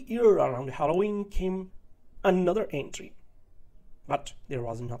every year around Halloween came another entry. But there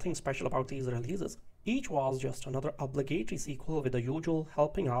was nothing special about these releases. Each was just another obligatory sequel with the usual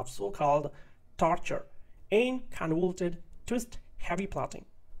helping of so-called torture and convoluted, twist-heavy plotting.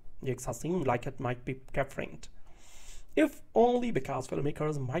 Jigsaw seemed like it might be different, if only because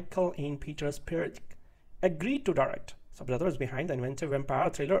filmmakers Michael and Peter Spierig agreed to direct. The brothers behind the inventive vampire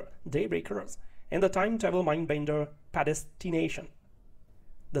thriller Daybreakers and the time-travel mindbender Predestination.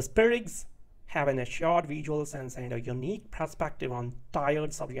 The Spierigs have an assured visual sense and a unique perspective on tired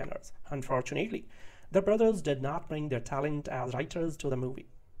subgenres. Unfortunately, the brothers did not bring their talent as writers to the movie.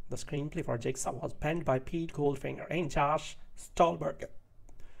 The screenplay for Jigsaw was penned by Pete Goldfinger and Josh Stolberg,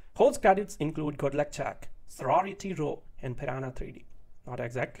 whose credits include Good Luck Chuck, Sorority Row, and Piranha 3D. Not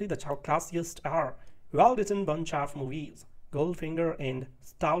exactly the classiest or well-written bunch of movies, Goldfinger and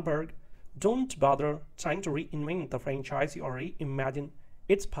Stolberg don't bother trying to reinvent the franchise or reimagine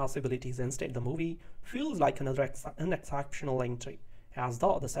its possibilities. Instead, the movie feels like another unexceptional entry, as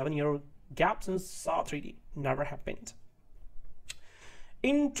though the 7-year gap since Saw 3D never happened.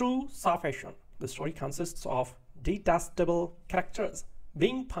 In true Saw fashion, the story consists of detestable characters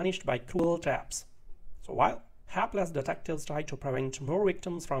being punished by cruel traps. So while hapless detectives try to prevent more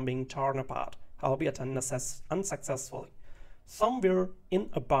victims from being torn apart, albeit unsuccessfully, somewhere in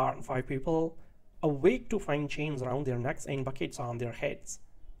a barn, 5 people awake to find chains around their necks and buckets on their heads.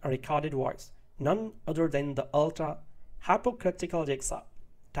 A recorded voice, none other than the ultra-hypocritical Jigsaw,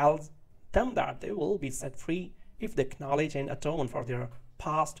 tells them that they will be set free if they acknowledge and atone for their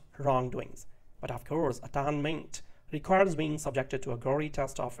past wrongdoings. But of course, atonement requires being subjected to a gory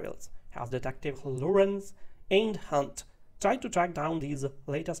test of wills, as Detective Lawrence and Hunt try to track down these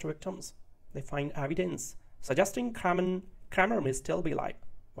latest victims. They find evidence suggesting Kramer may still be alive.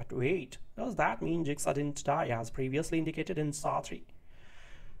 But wait, does that mean Jigsaw didn't die as previously indicated in Saw 3?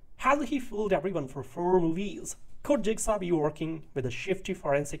 Has he fooled everyone for 4 movies? Could Jigsaw be working with a shifty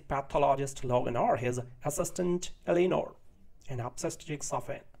forensic pathologist Logan or his assistant Eleanor, an obsessed Jigsaw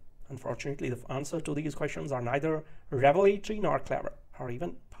fan? Unfortunately, the answer to these questions are neither revelatory nor clever, or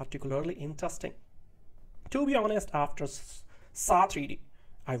even particularly interesting. To be honest, after Saw 3D,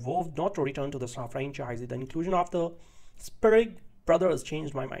 I vowed not to return to the Saw franchise. The inclusion of the Spierig Brothers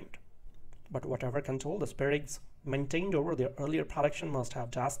changed my mind. But whatever control the Spierigs maintained over their earlier production must have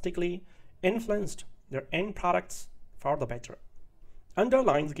drastically influenced their end products for the better. Under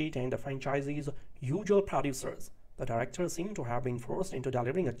Lionsgate and the franchise's usual producers, the directors seem to have been forced into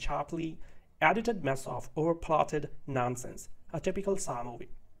delivering a sharply edited mess of overplotted nonsense, a typical Saw movie.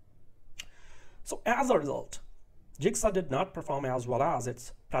 So as a result, Jigsaw did not perform as well as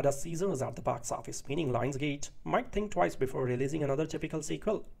its predecessors at the box office, meaning Lionsgate might think twice before releasing another typical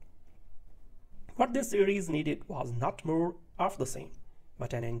sequel. What this series needed was not more of the same,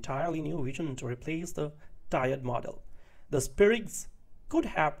 but an entirely new vision to replace the tired model. The Spierigs could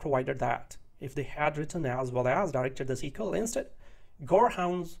have provided that if they had written as well as directed the sequel. Instead,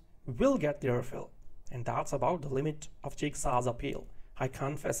 gorehounds will get their fill, and that's about the limit of Jigsaw's appeal. I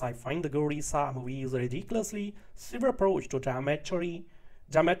confess I find the gory Saw movies a ridiculously severe approach to dramaturgy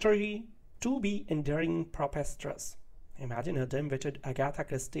to be endearing preposterous. Imagine a dim-witted Agatha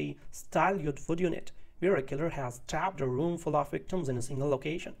Christie-style wood unit where a killer has trapped a room full of victims in a single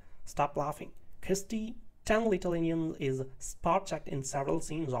location. Stop laughing. Christie 10 Little Indians is spot-checked in several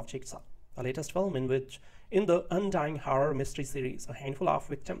scenes of Jigsaw, the latest film in which, in the undying horror mystery series, a handful of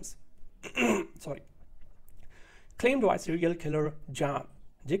victims claimed by serial killer John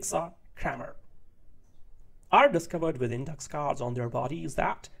Jigsaw Kramer are discovered with index cards on their bodies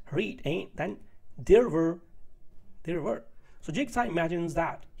that read, and then there were. So Jigsaw imagines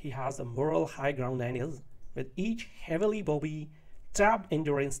that he has a moral high ground and is, with each heavily tabbed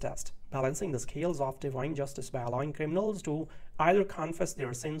endurance test, balancing the scales of divine justice by allowing criminals to either confess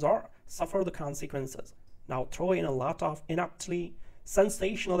their sins or suffer the consequences. Now throw in a lot of inaptly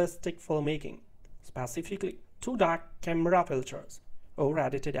sensationalistic filmmaking, specifically 2 dark camera filters,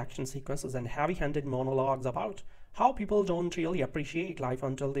 over-edited action sequences, and heavy-handed monologues about how people don't really appreciate life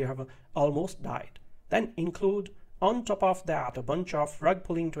until they have almost died. Then include on top of that a bunch of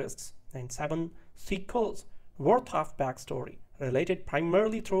rug-pulling twists and 7 sequels worth of backstory, related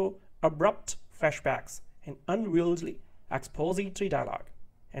primarily through abrupt flashbacks and unwieldy expository dialogue.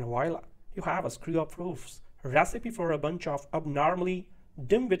 And voila, you have a screw-up-proof recipe for a bunch of abnormally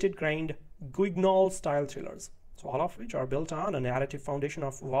dim-witted grind Guignol-style thrillers, so all of which are built on a narrative foundation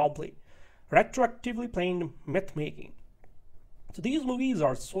of wobbly, retroactively planned myth-making. So these movies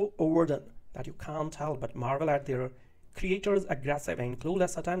are so overdone that you can't help but marvel at their creators' aggressive and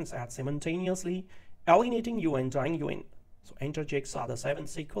clueless attempts at simultaneously alienating you and drawing you in. So enter Jigsaw, the 7th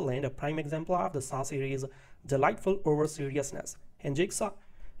sequel and a prime example of the Saw series' delightful over-seriousness. In Jigsaw,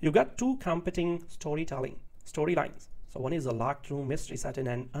 you got 2 competing storylines. So one is a locked room mystery set in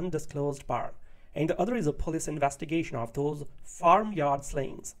an undisclosed barn, and the other is a police investigation of those farmyard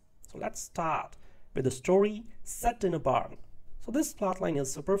slayings. So let's start with the story set in a barn. So this plotline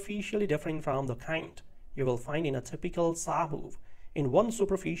is superficially different from the kind you will find in a typical Saw move in one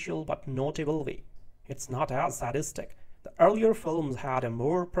superficial but notable way. It's not as sadistic. The earlier films had a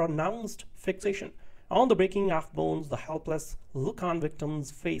more pronounced fixation on the breaking of bones, the helpless look on victims'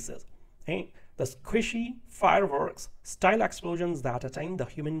 faces, and the squishy fireworks style explosions that attain the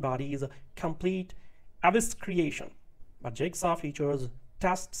human body's complete evisceration. But Jigsaw features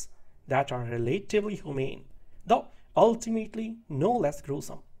tests that are relatively humane, though ultimately no less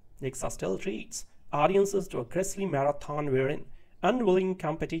gruesome. Jigsaw still treats audiences to a grisly marathon wherein unwilling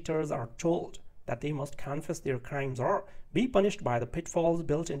competitors are told that they must confess their crimes or be punished by the pitfalls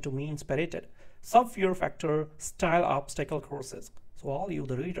built into mean-spirited, sub-fear factor style obstacle courses. So all you,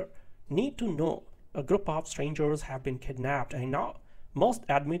 the reader, need to know a group of strangers have been kidnapped and now must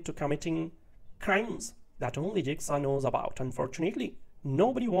admit to committing crimes that only Jigsaw knows about. Unfortunately,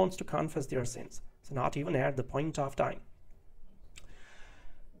 nobody wants to confess their sins, so not even at the point of dying.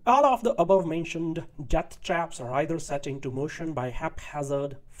 All of the above-mentioned death traps are either set into motion by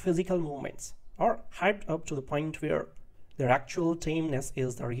haphazard physical movements or hyped up to the point where their actual tameness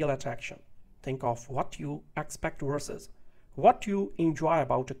is the real attraction. Think of what you expect versus what you enjoy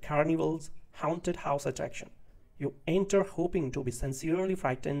about a carnival's haunted house attraction. You enter hoping to be sincerely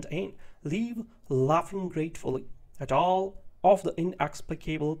frightened and leave laughing gratefully at all of the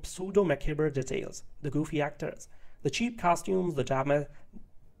inexplicable pseudo-macabre details, the goofy actors, the cheap costumes, the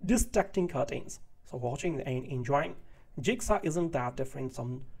distracting curtains. So watching and enjoying Jigsaw isn't that different.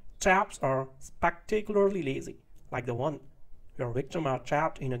 Some traps are spectacularly lazy, like the one where victims are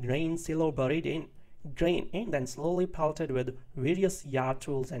trapped in a grain silo buried in grain and then slowly pelted with various yard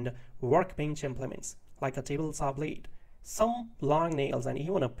tools and workbench implements, like a table saw blade, some long nails, and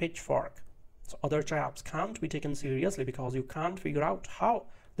even a pitchfork. So other traps can't be taken seriously because you can't figure out how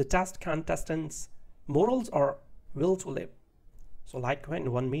the test contestants' morals or will to live. So like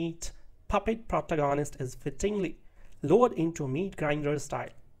when one meat puppet protagonist is fittingly lowered into meat grinder style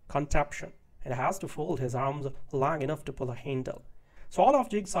contraption and has to fold his arms long enough to pull a handle. So all of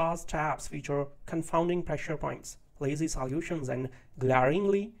Jigsaw's traps feature confounding pressure points, lazy solutions and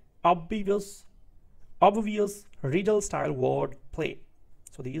glaringly obvious riddle-style word play.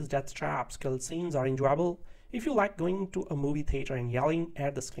 So these death traps, kill scenes are enjoyable if you like going to a movie theater and yelling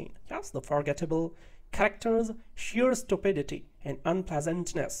at the screen. Yes, the forgettable characters' sheer stupidity and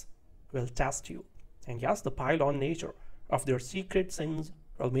unpleasantness will test you. And yes, the piled-on nature of their secret sins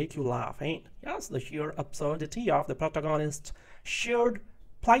will make you laugh. And yes, the sheer absurdity of the protagonist's shared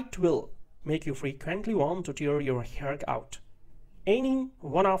plight will make you frequently want to tear your hair out. Any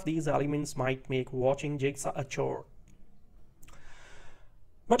one of these elements might make watching Jigsaw a chore.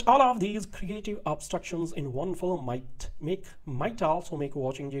 But all of these creative obstructions in one film might also make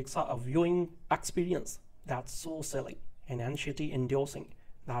watching Jigsaw a viewing experience that's so silly and anxiety-inducing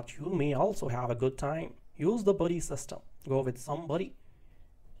that you may also have a good time. Use the buddy system. Go with somebody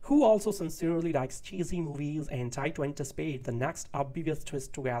who also sincerely likes cheesy movies and try to anticipate the next obvious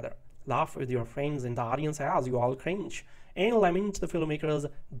twist together. Laugh with your friends in the audience as you all cringe and lament the filmmaker's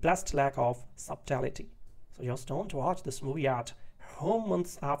blessed lack of subtlety. So just don't watch this movie at home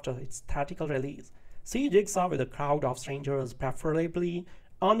months after its theatrical release. See Jigsaw with a crowd of strangers, preferably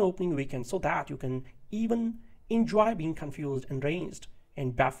on opening weekend, so that you can even enjoy being confused, enraged,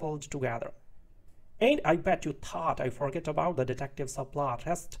 and baffled together. And I bet you thought I forget about the detective subplot.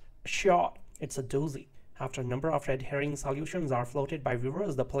 Rest assured, it's a doozy. After a number of red herring solutions are floated by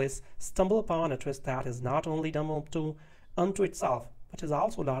viewers, the police stumble upon a twist that is not only dumb unto itself, but is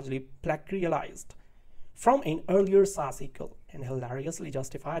also largely plagiarized from an earlier Saw sequel and hilariously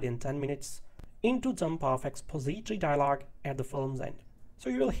justified in 10 minutes into jump-off expository dialogue at the film's end. So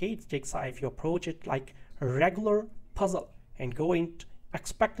you will hate Jigsaw if you approach it like a regular puzzle and go in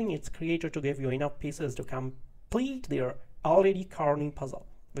expecting its creator to give you enough pieces to complete their already corny puzzle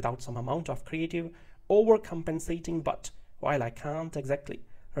without some amount of creative overcompensating. But while I can't exactly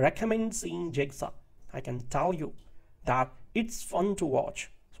recommend seeing Jigsaw, I can tell you that it's fun to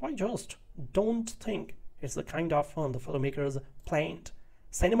watch. So I just don't think it's the kind of fun the filmmakers planned.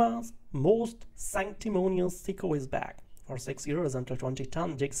 Cinema's most sanctimonious sequel is back. For 6 years until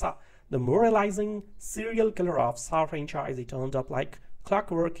 2010, Jigsaw, the moralizing serial killer of Saw franchise, he turned up like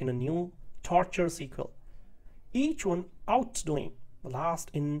clockwork in a new torture sequel, each one outdoing the last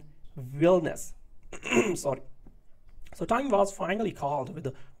in villainous. Sorry. So time was finally called with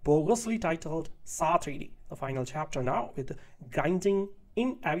the bogusly titled Saw 3D. The final chapter now, with grinding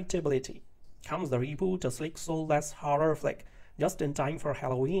inevitability, comes the reboot, a slick, soulless horror flick, just in time for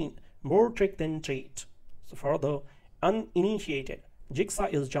Halloween. More trick than treat. So for the uninitiated, Jigsaw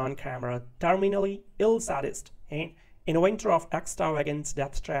is John Kramer, a terminally ill sadist and inventor of extravagant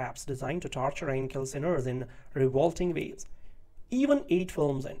death traps designed to torture and kill sinners in revolting ways. Even 8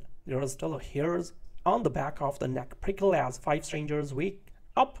 films in, there are still hairs on the back of the neck prickle as 5 strangers wake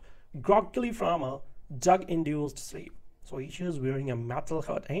up groggily from a drug-induced sleep. So each is wearing a metal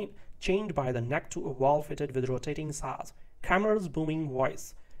hood and chained by the neck to a wall fitted with rotating saws. Kramer's booming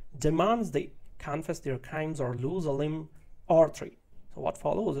voice demands they confess their crimes or lose a limb or 3. So what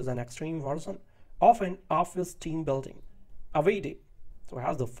follows is an extreme version of an office team building away day. So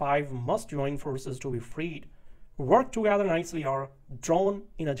as the 5 must join forces to be freed, work together nicely, or drawn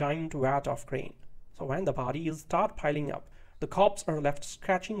in a giant vat of grain. So when the bodies start piling up, the cops are left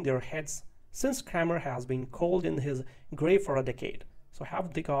scratching their heads since Kramer has been cold in his grave for a decade. So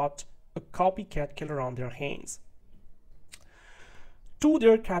have they got a copycat killer on their hands? To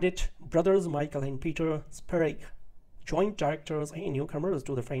their credit, brothers Michael and Peter Spierig, joint directors and newcomers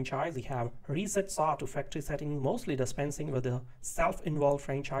to the franchise, have reset Saw to factory setting, mostly dispensing with the self-involved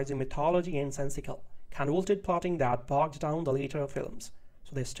franchise mythology and sensical, convoluted plotting that bogged down the later films.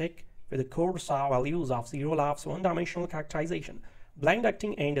 So they stick with the core Saw values of zero laughs, one-dimensional characterization, blind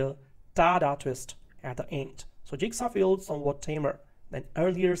acting, and a tada twist at the end. So Jigsaw feels somewhat tamer than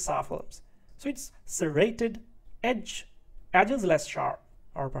earlier Saw films. So its serrated edges less sharp,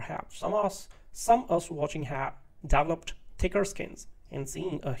 or perhaps some us watching have developed thicker skins, and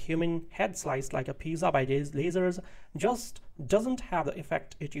seeing a human head sliced like a pizza by lasers just doesn't have the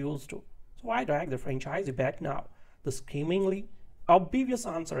effect it used to. So why drag the franchise back now? The screamingly obvious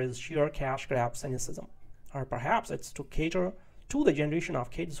answer is sheer cash grab cynicism. Or perhaps it's to cater to the generation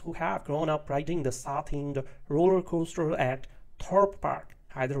of kids who have grown up riding the Saw-themed roller coaster at Thorpe Park.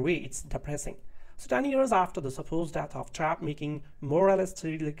 Either way, it's depressing. So 10 years after the supposed death of trap-making moralist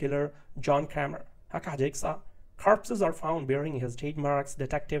serial killer John Kramer, aka Jigsaw, corpses are found bearing his trademarks.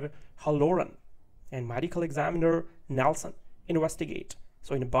 Detective Halloran and medical examiner Nelson investigate.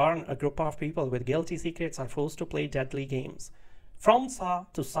 So in a barn, a group of people with guilty secrets are forced to play deadly games. From Saw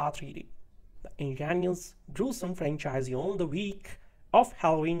to Saw 3D, the ingenious, gruesome franchise on the week of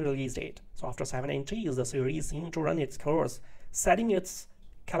Halloween release date. So after 7 entries, the series seemed to run its course, setting its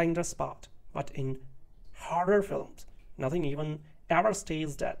calendar spot. But in horror films, nothing even ever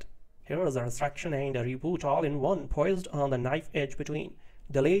stays dead. Here is a resurrection and a reboot all in one, poised on the knife edge between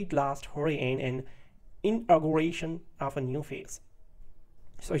delayed last hurry and an inauguration of a new phase.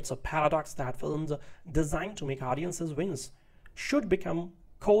 So it's a paradox that films designed to make audiences wince should become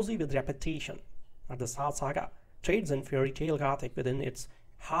cozy with repetition. But the Saw saga trades in fairy tale gothic within its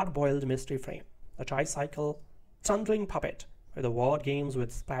hard-boiled mystery frame. A tricycle thundering puppet with the word games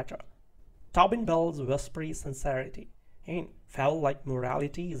with splatter, Tobin Bell's whispery sincerity, and foul-like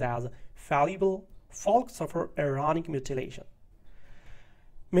moralities as fallible folk suffer ironic mutilation.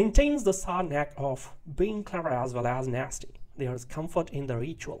 Maintains the Saw knack of being clever as well as nasty. There is comfort in the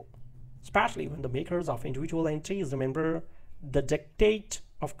ritual, especially when the makers of individual entries remember the dictate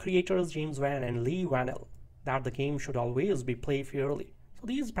of creators James Wan and Lee Vanell that the game should always be played fairly. So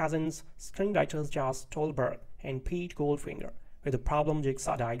these peasants, screenwriters Josh Stolberg and Pete Goldfinger, with the problem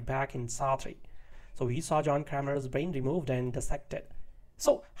Jigsaw died back in Saw 3. So we saw John Kramer's brain removed and dissected.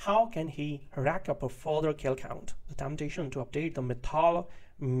 So how can he rack up a further kill count? The temptation to update the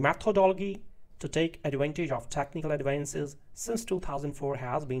methodology to take advantage of technical advances since 2004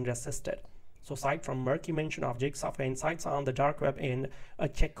 has been resisted. So aside from murky mention of Jigsaw insights on the dark web and a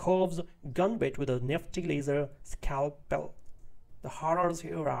Chekhov's gun bit with a nifty laser scalpel, the horrors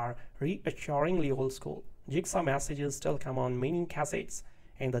here are reassuringly old school. Jigsaw messages still come on many cassettes,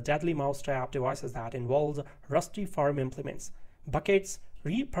 and the deadly mousetrap devices that involves rusty farm implements, buckets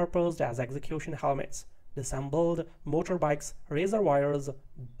repurposed as execution helmets, disassembled motorbikes, razor wires,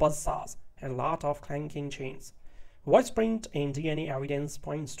 buzzsaws, and a lot of clanking chains. Voice print and DNA evidence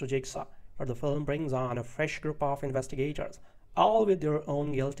points to Jigsaw, but the film brings on a fresh group of investigators, all with their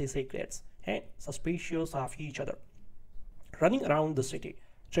own guilty secrets and suspicious of each other, running around the city,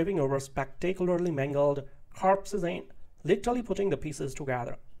 tripping over spectacularly mangled corpses and literally putting the pieces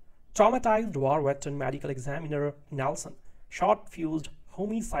together. Traumatized war veteran medical examiner Nelson, short-fused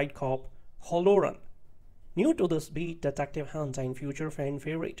homicide cop Holoran, new to this beat detective hunt and future fan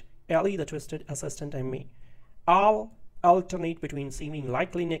favorite Ellie the twisted assistant Emmy, all alternate between seeming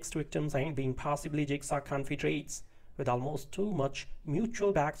likely next victims and being possibly Jigsaw confederates, with almost too much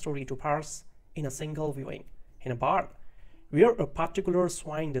mutual backstory to parse in a single viewing. In a barn, where a particular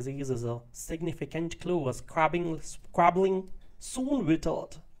swine disease is a significant clue, a squabbling, soon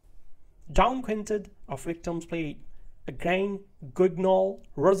whittled, down-quinted of victims played a Grain Guignol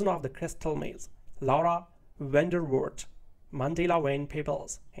version of the Crystal Maze, Laura Vanderwoort, Mandela Van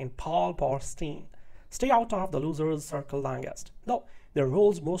Peebles, and Paul Borstein stay out of the loser's circle longest, though their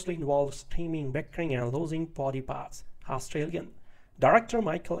roles mostly involve screaming, bickering, and losing body parts. Australian director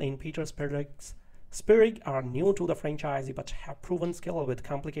Michael and Peter Spierig are new to the franchise but have proven skill with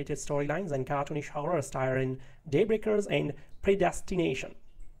complicated storylines and cartoonish horror style in Daybreakers and Predestination.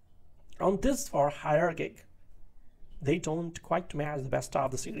 On this for hire gig, they don't quite match the best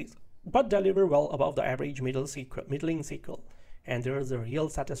of the series, but deliver well above the average middling sequel. And there is a real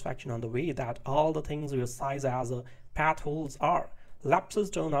satisfaction on the way that all the things we size as pathholes are,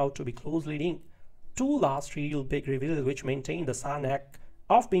 lapses turn out to be close leading to last real big reveal which maintain the Saw knack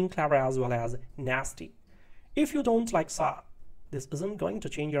of being clever as well as nasty. If you don't like Saw, this isn't going to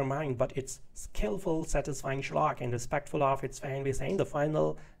change your mind, but it's skillful, satisfying schlock and respectful of its fan base, and the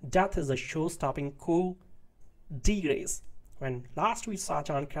final death is a show-stopping coup de grace. When last we saw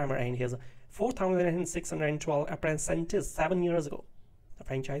John Kramer and his 4,612 apprentices 7 years ago, the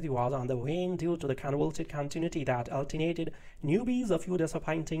franchise was on the wane due to the convoluted continuity that alternated newbies, a few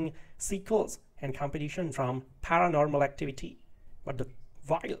disappointing sequels, and competition from Paranormal Activity. But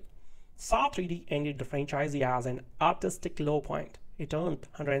while Saw 3D ended the franchise as an artistic low point, it earned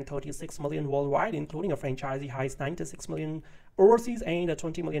 $136 million worldwide, including a franchise highest $96 million overseas and a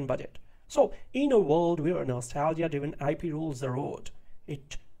 $20 million budget. So, in a world where nostalgia-driven IP rules the road,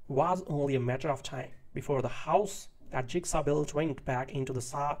 it was only a matter of time before the house that Jigsaw built went back into the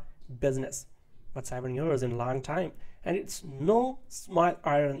Saw business. But 7 years is a long time, and it's no small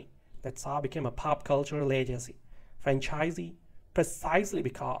irony that Saw became a pop culture legacy franchise precisely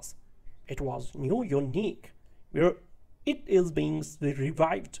because it was new, unique, where it is being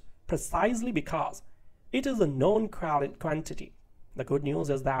revived precisely because it is a known quantity. The good news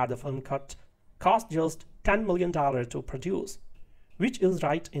is that the film cost just $10 million to produce, which is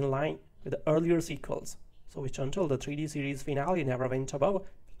right in line with the earlier sequels, so which until the 3D series finale never went above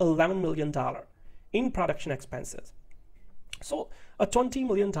 $11 million in production expenses. So a $20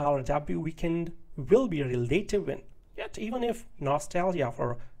 million debut weekend will be a relative win, yet even if nostalgia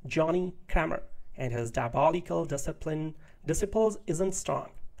for Johnny Kramer and his diabolical discipline Disciples isn't strong,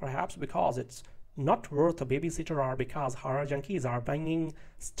 perhaps because it's not worth a babysitter or because horror junkies are bringing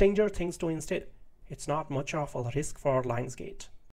Stranger Things 2 instead. It's not much of a risk for Lionsgate.